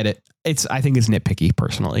I get it. I think it's nitpicky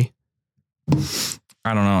personally.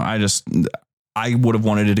 I don't know. I would have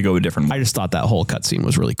wanted it to go a different way. I just thought that whole cutscene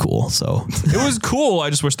was really cool. So it was cool. I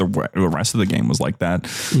just wish the rest of the game was like that.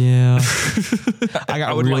 Yeah. I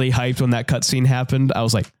got really hyped when that cutscene happened. I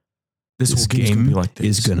was like, this game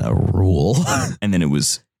is gonna rule. And then it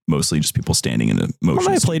was mostly just people standing in a motion.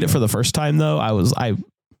 When I played it for the first time, though,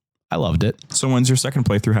 I loved it. So when's your second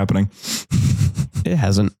playthrough happening? It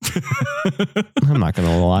hasn't. I'm not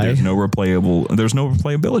gonna lie. There's no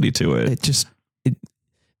replayability to it.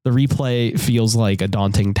 The replay feels like a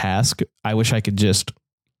daunting task. I wish I could just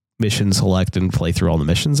mission select and play through all the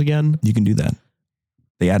missions again. You can do that.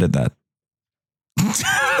 They added that.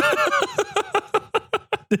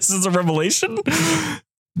 This is a revelation.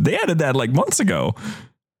 They added that like months ago.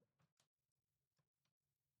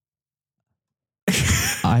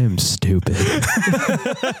 I am stupid.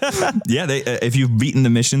 Yeah, if you've beaten the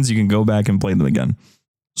missions, you can go back and play them again.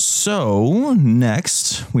 So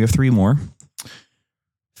next, we have 3 more.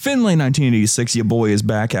 Finlay 1986, your boy, is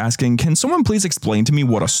back asking, can someone please explain to me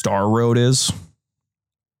what a star road is?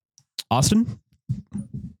 Austin?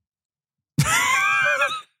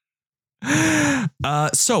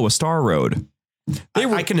 So a star road.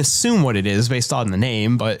 I can assume what it is based on the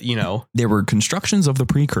name, but they were constructions of the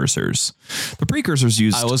precursors. The precursors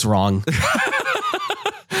used. I was wrong.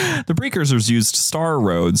 The precursors used star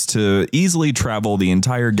roads to easily travel the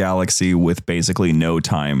entire galaxy with basically no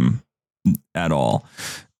time at all.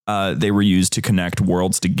 They were used to connect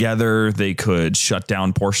worlds together. They could shut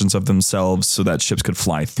down portions of themselves so that ships could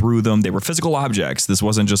fly through them. They were physical objects. This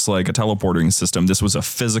wasn't just like a teleporting system. This was a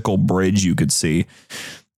physical bridge you could see.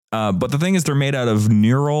 But the thing is, they're made out of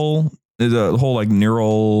the whole like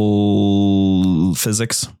neural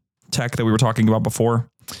physics tech that we were talking about before.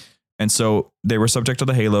 And so they were subject to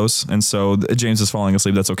the halos. And so James is falling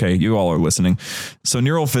asleep. That's okay. You all are listening. So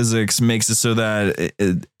neural physics makes it so that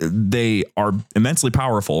they are immensely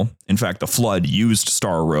powerful. In fact, the Flood used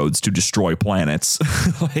star roads to destroy planets.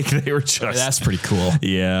 Like they were just... That's pretty cool.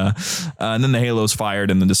 Yeah. And then the halos fired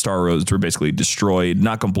and then the star roads were basically destroyed.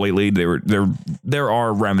 Not completely. There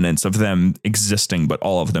are remnants of them existing, but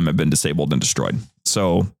all of them have been disabled and destroyed.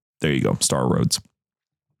 So there you go. Star roads.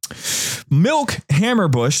 Milk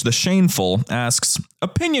Hammerbush, the Shameful, asks,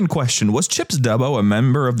 opinion question. Was Chips Dubbo a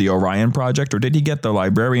member of the Orion Project, or did he get the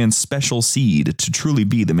librarian's special seed to truly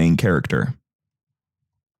be the main character?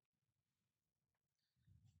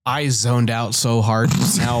 I zoned out so hard.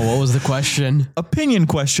 Now, what was the question? Opinion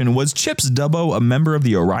question. Was Chips Dubbo a member of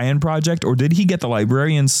the Orion Project, or did he get the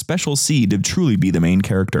librarian's special seed to truly be the main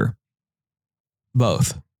character?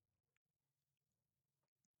 Both.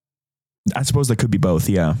 I suppose that could be both,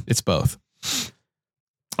 yeah. It's both.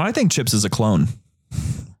 I think Chips is a clone.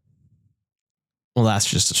 Well, that's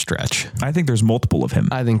just a stretch. I think there's multiple of him.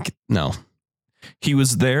 I think, no. He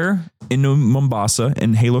was there in Mombasa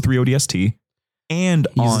in Halo 3 ODST and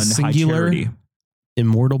He's on a singular, High Charity.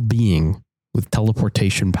 Immortal being with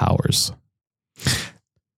teleportation powers.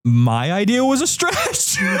 My idea was a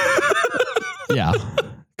stretch. Yeah.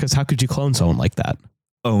 Because how could you clone someone like that?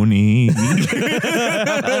 Oni.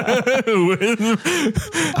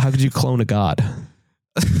 How could you clone a god?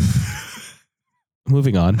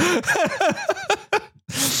 Moving on.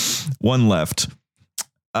 One left.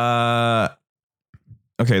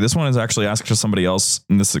 Okay, this one is actually asked to somebody else,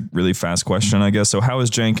 and this is a really fast question, I guess. So how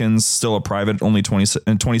is Jenkins still a private only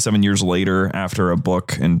 27 years later after a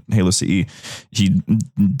book in Halo CE? He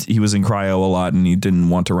was in cryo a lot, and he didn't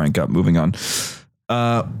want to rank up. Moving on.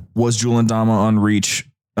 Was Jewel Mdama on Reach?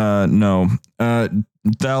 No.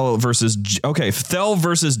 Thel versus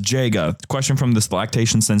Jaga. Question from this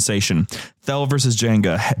lactation sensation. Thel versus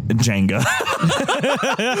Jenga.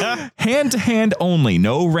 Hand to hand only,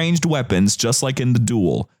 no ranged weapons, just like in the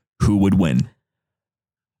duel. Who would win?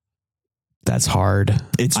 That's hard.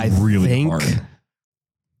 It's really hard.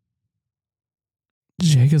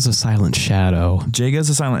 Jaga's a silent shadow. Jaga's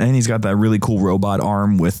a silent, and he's got that really cool robot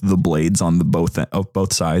arm with the blades on the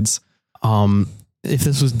both sides. If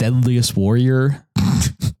this was Deadliest Warrior,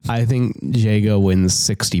 I think Jaga wins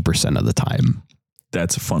 60% of the time.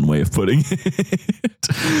 That's a fun way of putting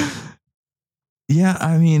it. Yeah,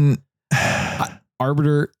 I mean,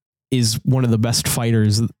 Arbiter is one of the best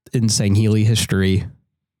fighters in Sangheili history,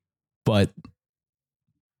 but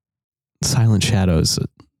Silent Shadow's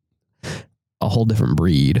a whole different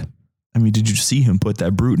breed. I mean, did you see him put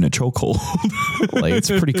that brute in a chokehold? Like,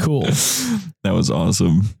 it's pretty cool. That was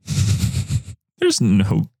awesome. There's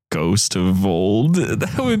no ghost of old.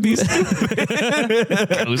 That would be stupid.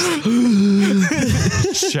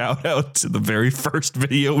 Shout out to the very first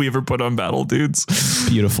video we ever put on Battle Dudes.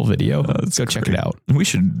 Beautiful video. Let's go check it out. We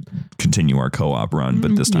should continue our co-op run,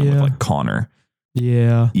 but this time with like Connor.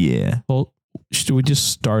 Yeah. Yeah. Well, should we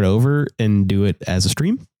just start over and do it as a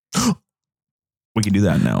stream? We can do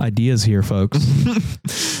that now. Ideas here, folks.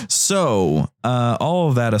 So, all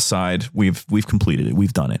of that aside, we've completed it.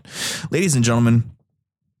 We've done it. Ladies and gentlemen,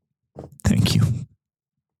 thank you.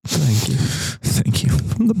 Thank you. Thank you.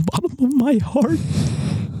 From the bottom of my heart.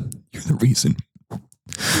 You're the reason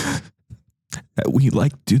that we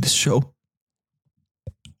like to do this show.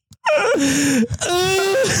 I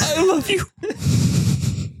love you.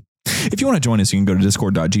 If you want to join us, you can go to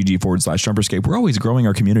discord.gg/jumperscape. We're always growing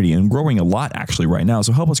our community and growing a lot actually right now.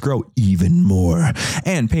 So help us grow even more.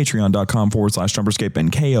 And patreon.com/jumperscape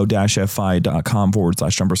and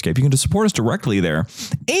ko-fi.com/jumperscape. You can just support us directly there.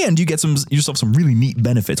 And you get yourself some really neat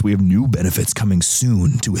benefits. We have new benefits coming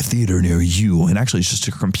soon to a theater near you. And actually, it's just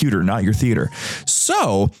a computer, not your theater.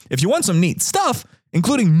 So if you want some neat stuff,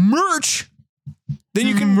 including merch, then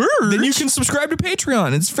you can subscribe to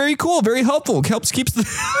Patreon. It's very cool, very helpful. Helps keeps the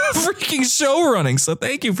freaking show running. So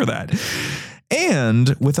thank you for that.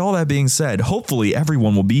 And with all that being said, hopefully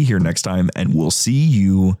everyone will be here next time, and we'll see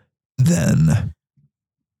you then.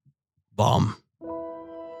 Bomb.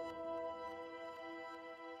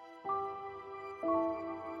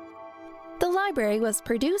 The Library was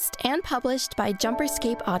produced and published by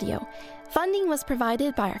Jumperscape Audio. Funding was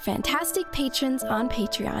provided by our fantastic patrons on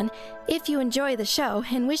Patreon. If you enjoy the show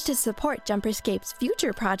and wish to support Jumperscape's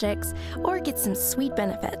future projects or get some sweet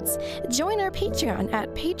benefits, join our Patreon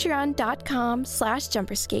at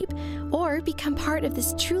patreon.com/Jumperscape or become part of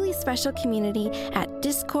this truly special community at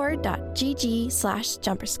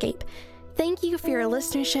discord.gg/Jumperscape. Thank you for your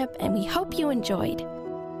listenership, and we hope you enjoyed.